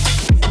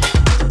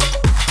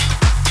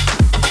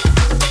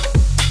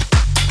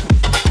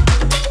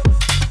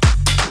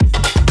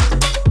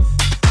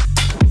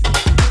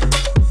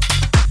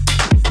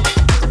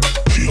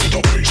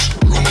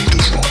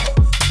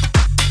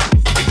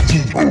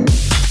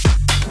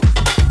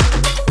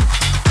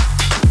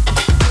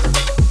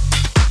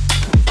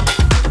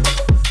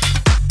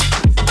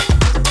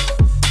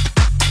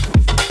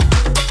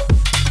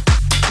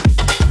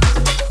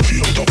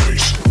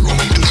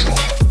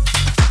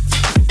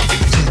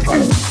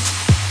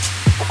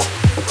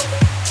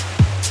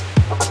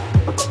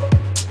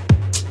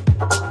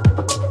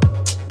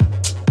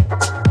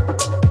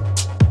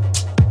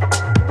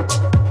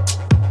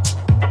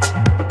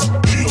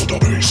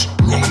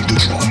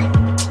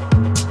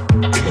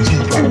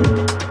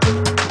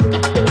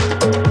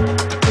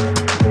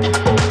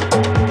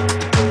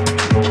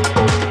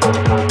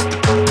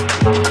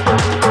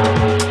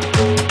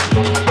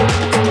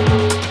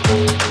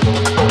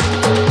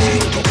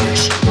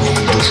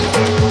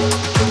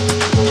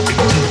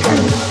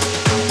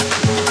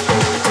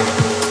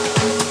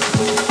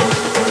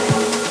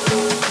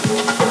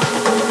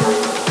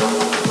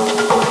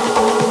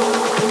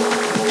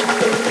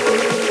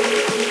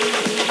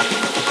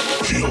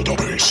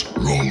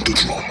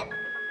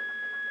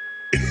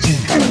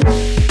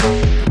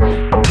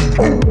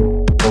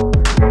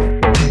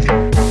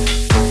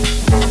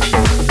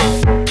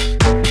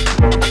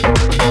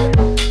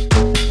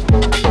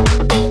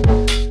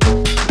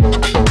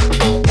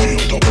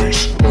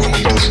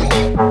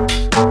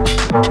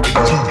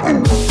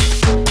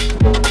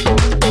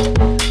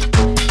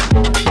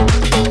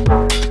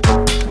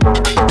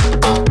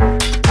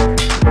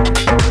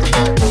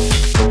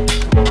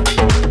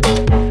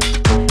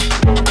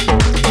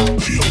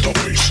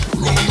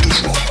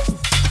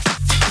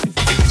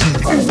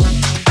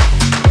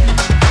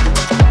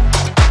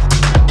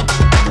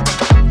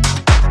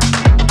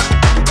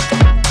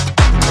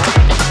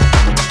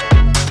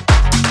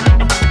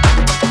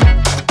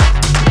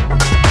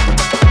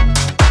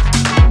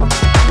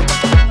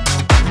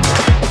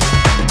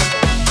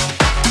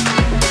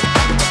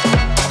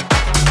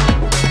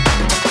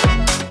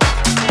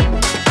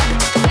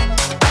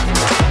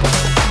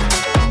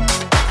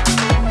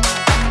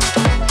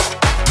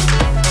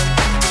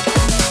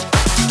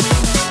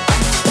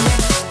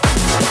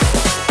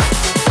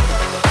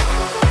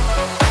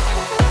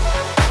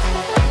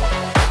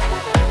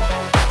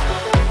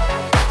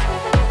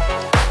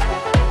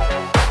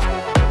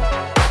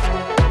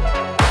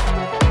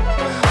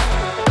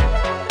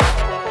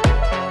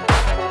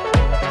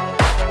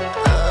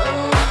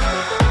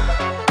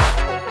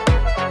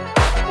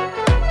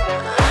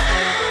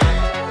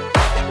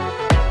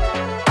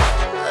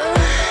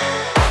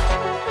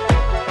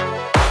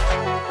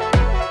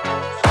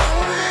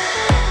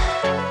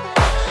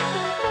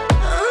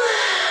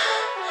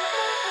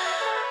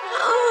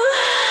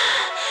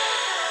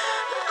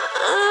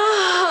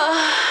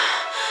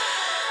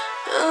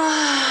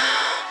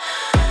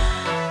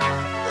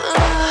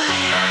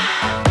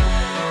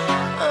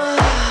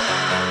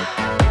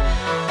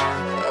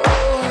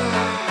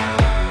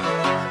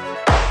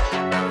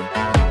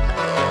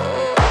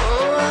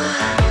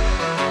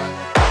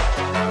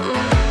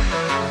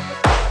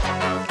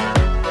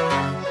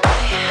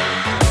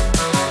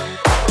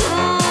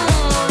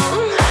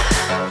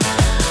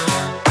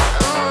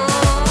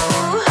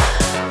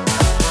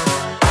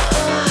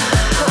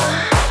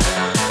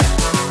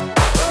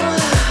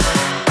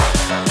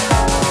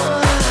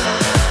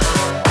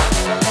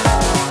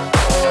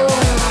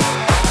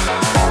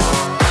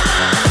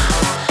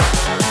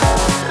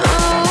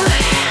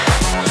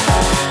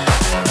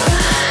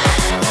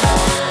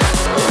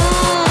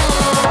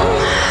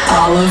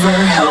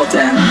 Oliver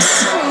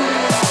Heldens.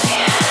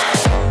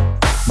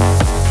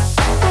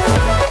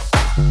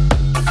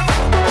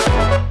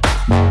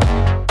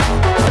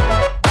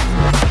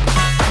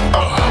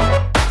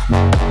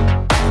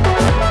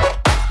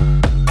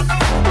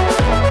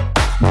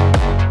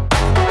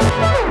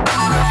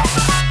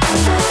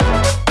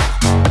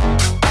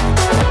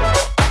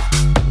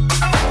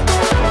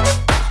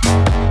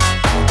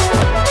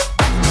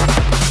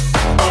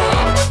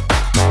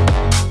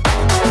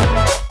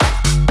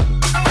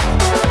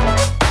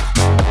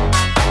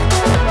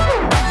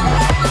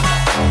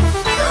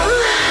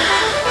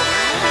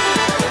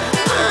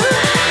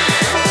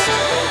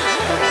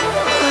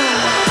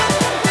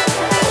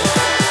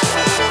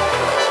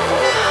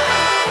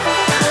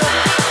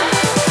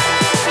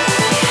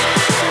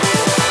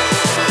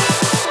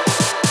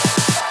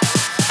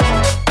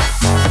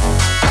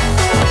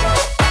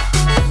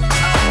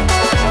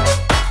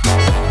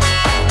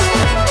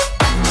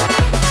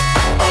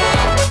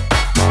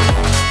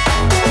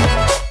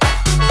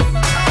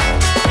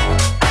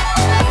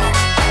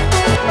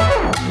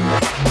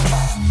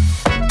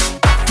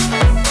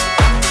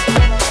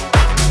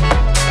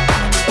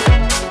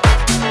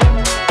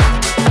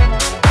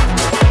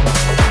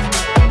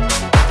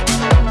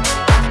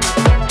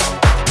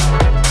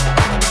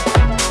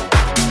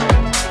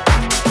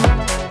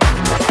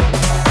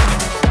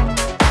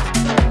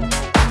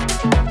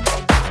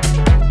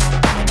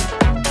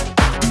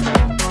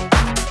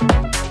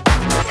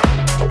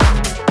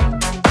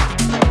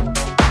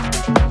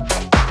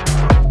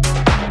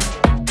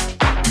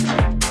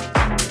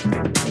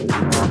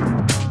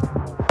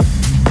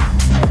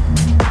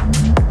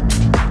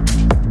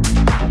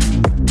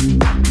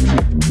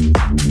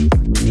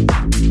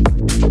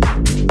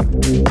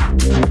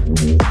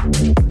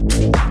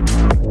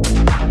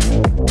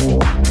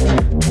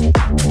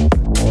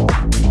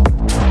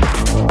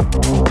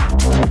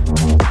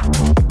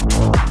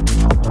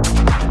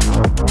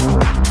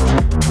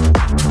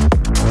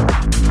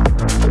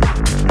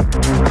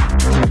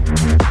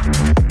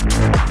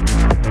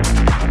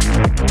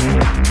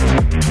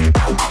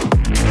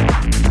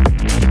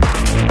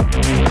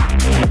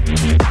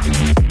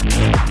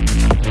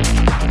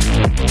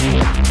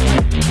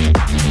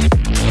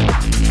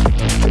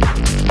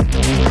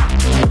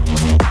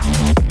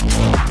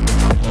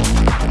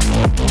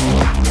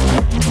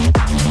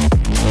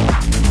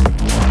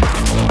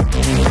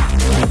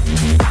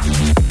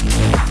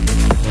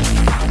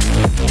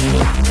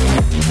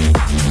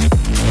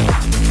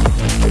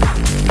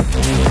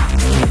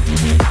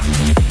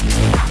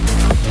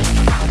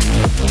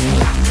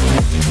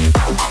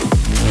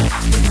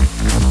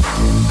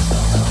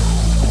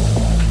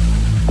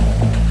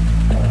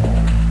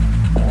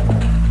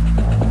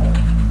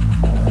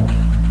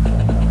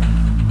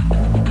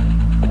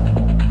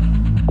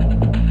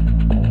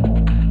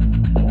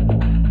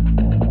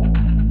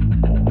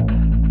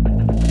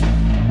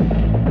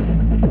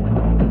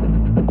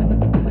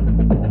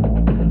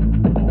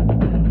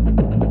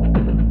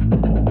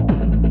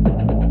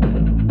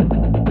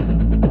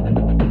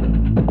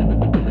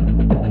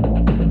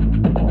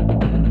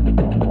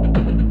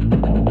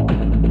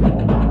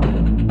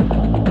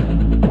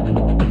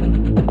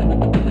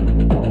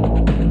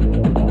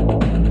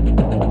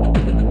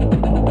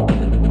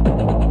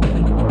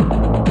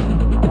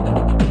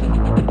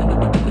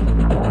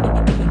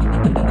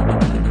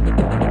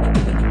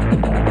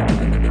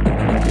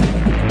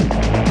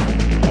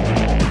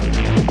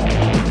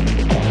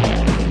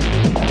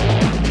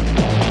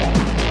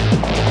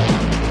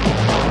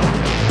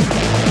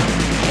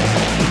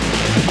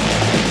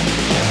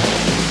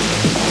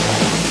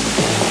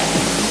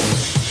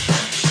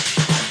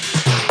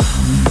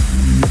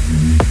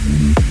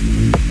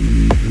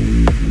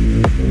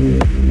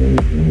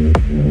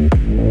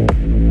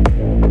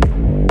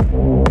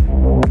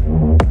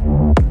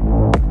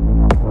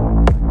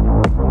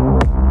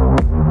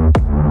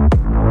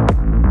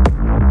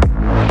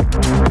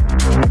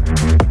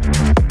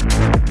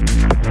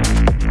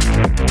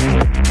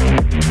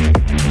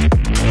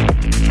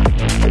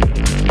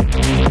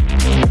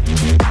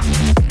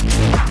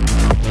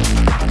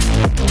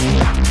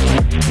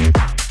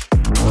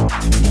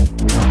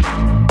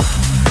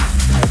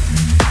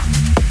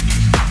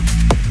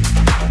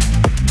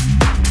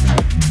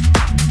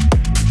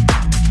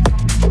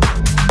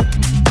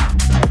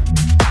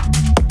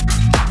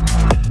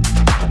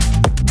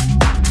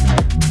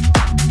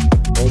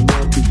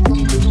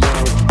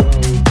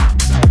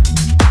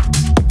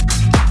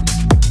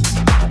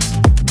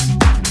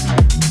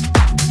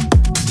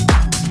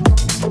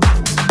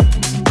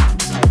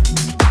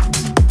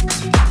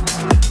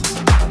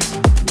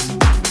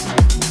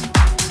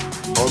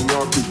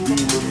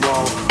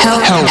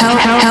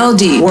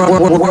 Heldeep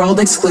world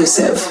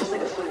exclusive.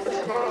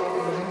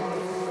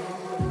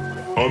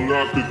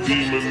 Unlock the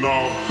demon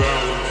off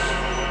balance.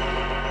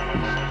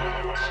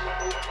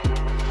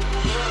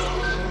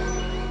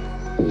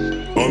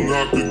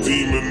 Unlock the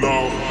demon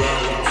off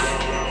balance.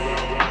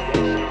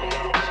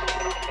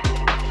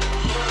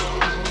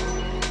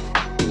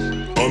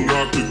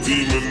 Unlock the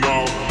demon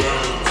off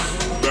balance.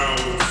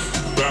 Balance,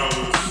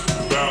 balance,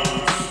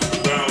 balance,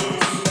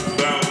 balance,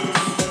 balance,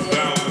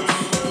 balance,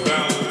 balance,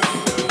 balance,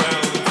 balance.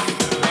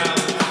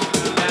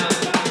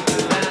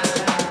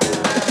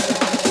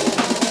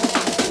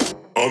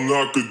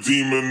 Unlock the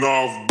demon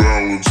off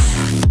balance.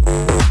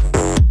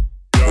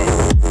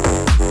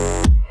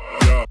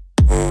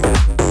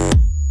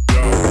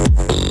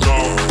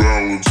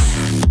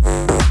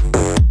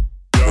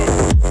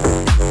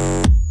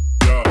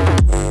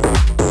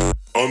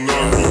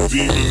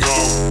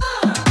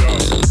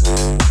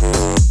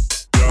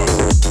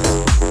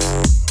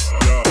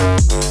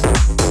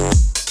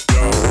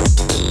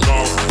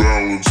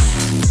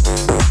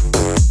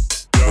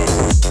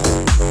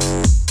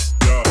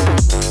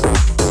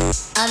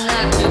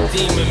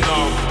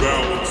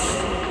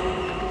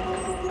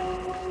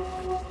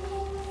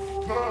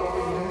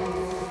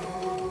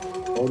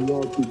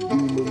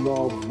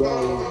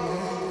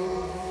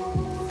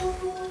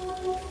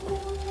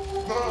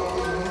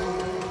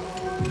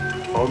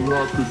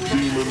 Unlock the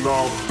demon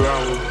off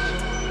balance.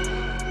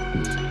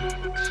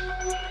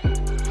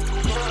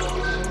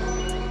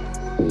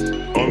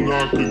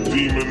 Unlock the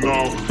demon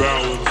off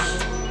balance.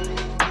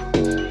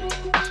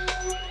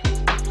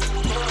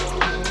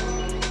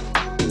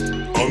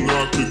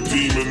 Unlock the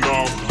demon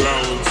off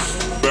balance.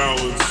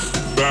 Balance,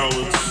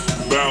 balance,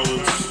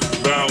 balance,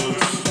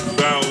 balance,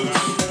 balance,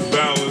 balance,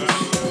 balance,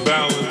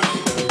 balance,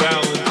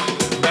 balance,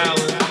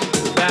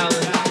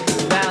 balance,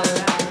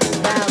 balance,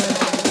 balance.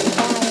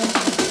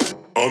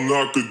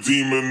 Unlock the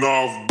demon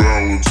off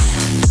balance.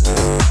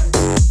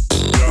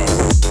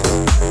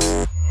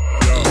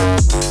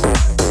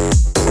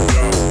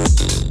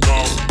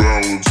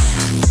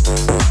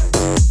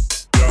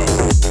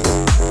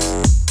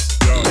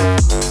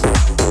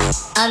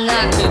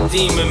 Unlock the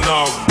demon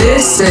off.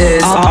 This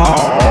is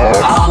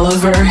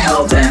Oliver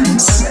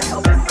Heldens.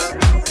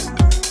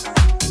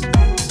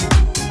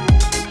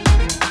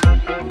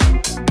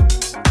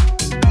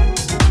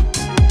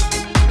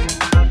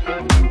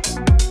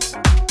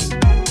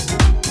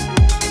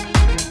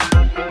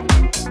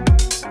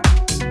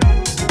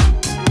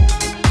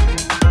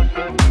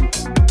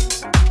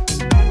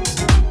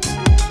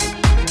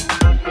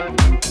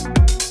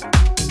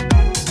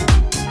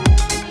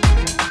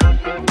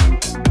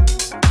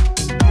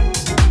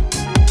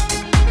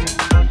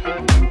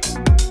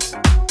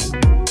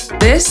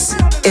 This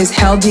is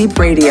Heldeep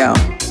Radio,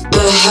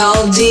 the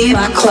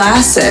Heldeep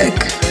Classic.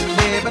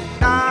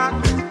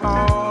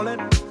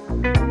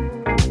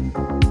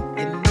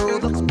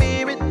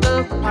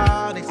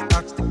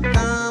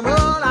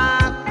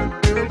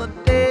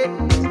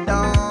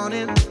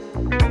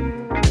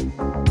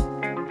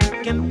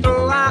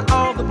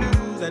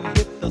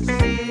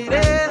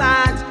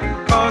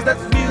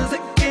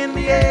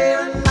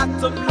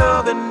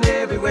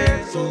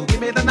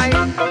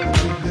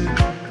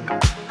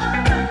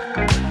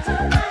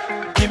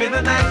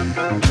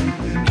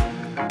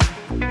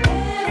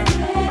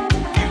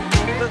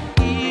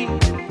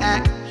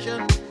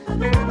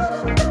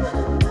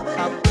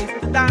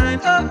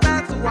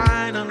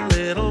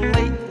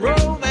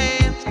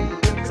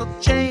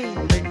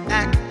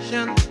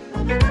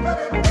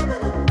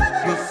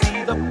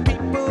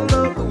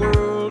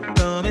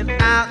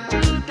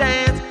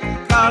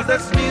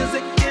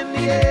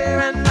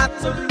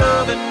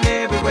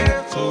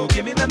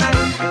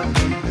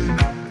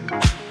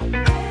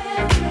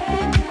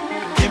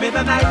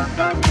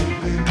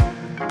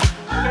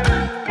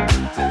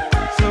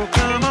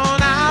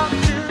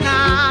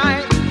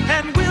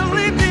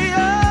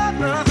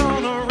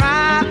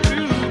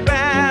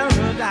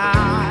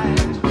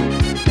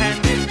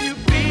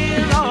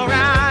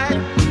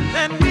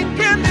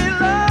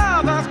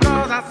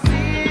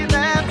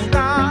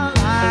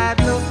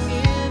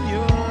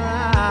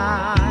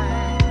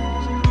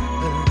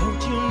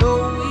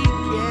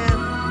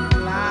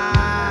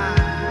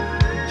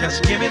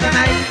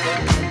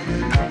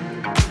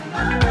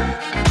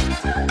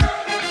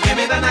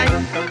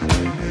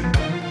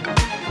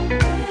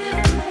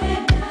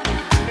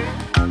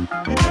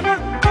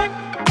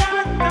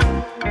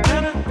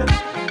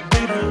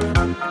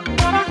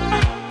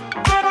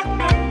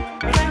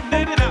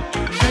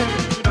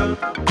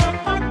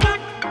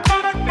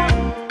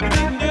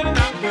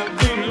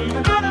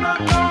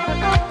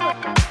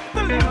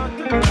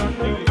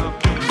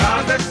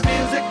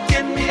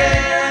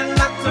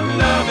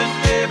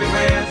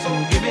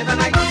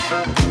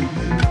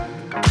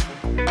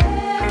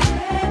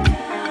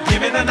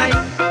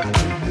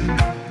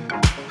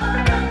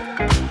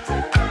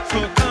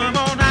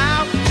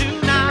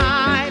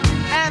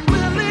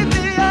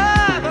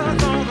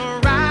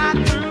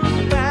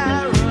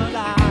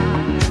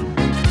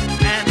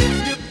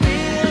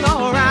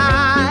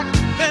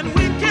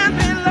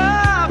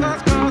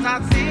 I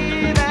see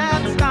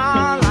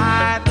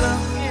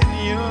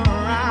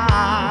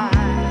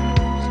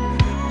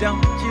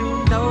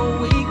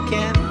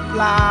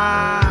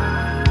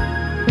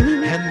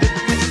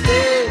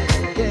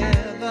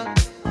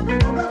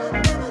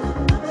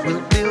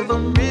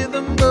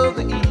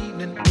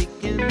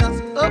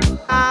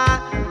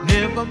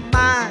never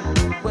mind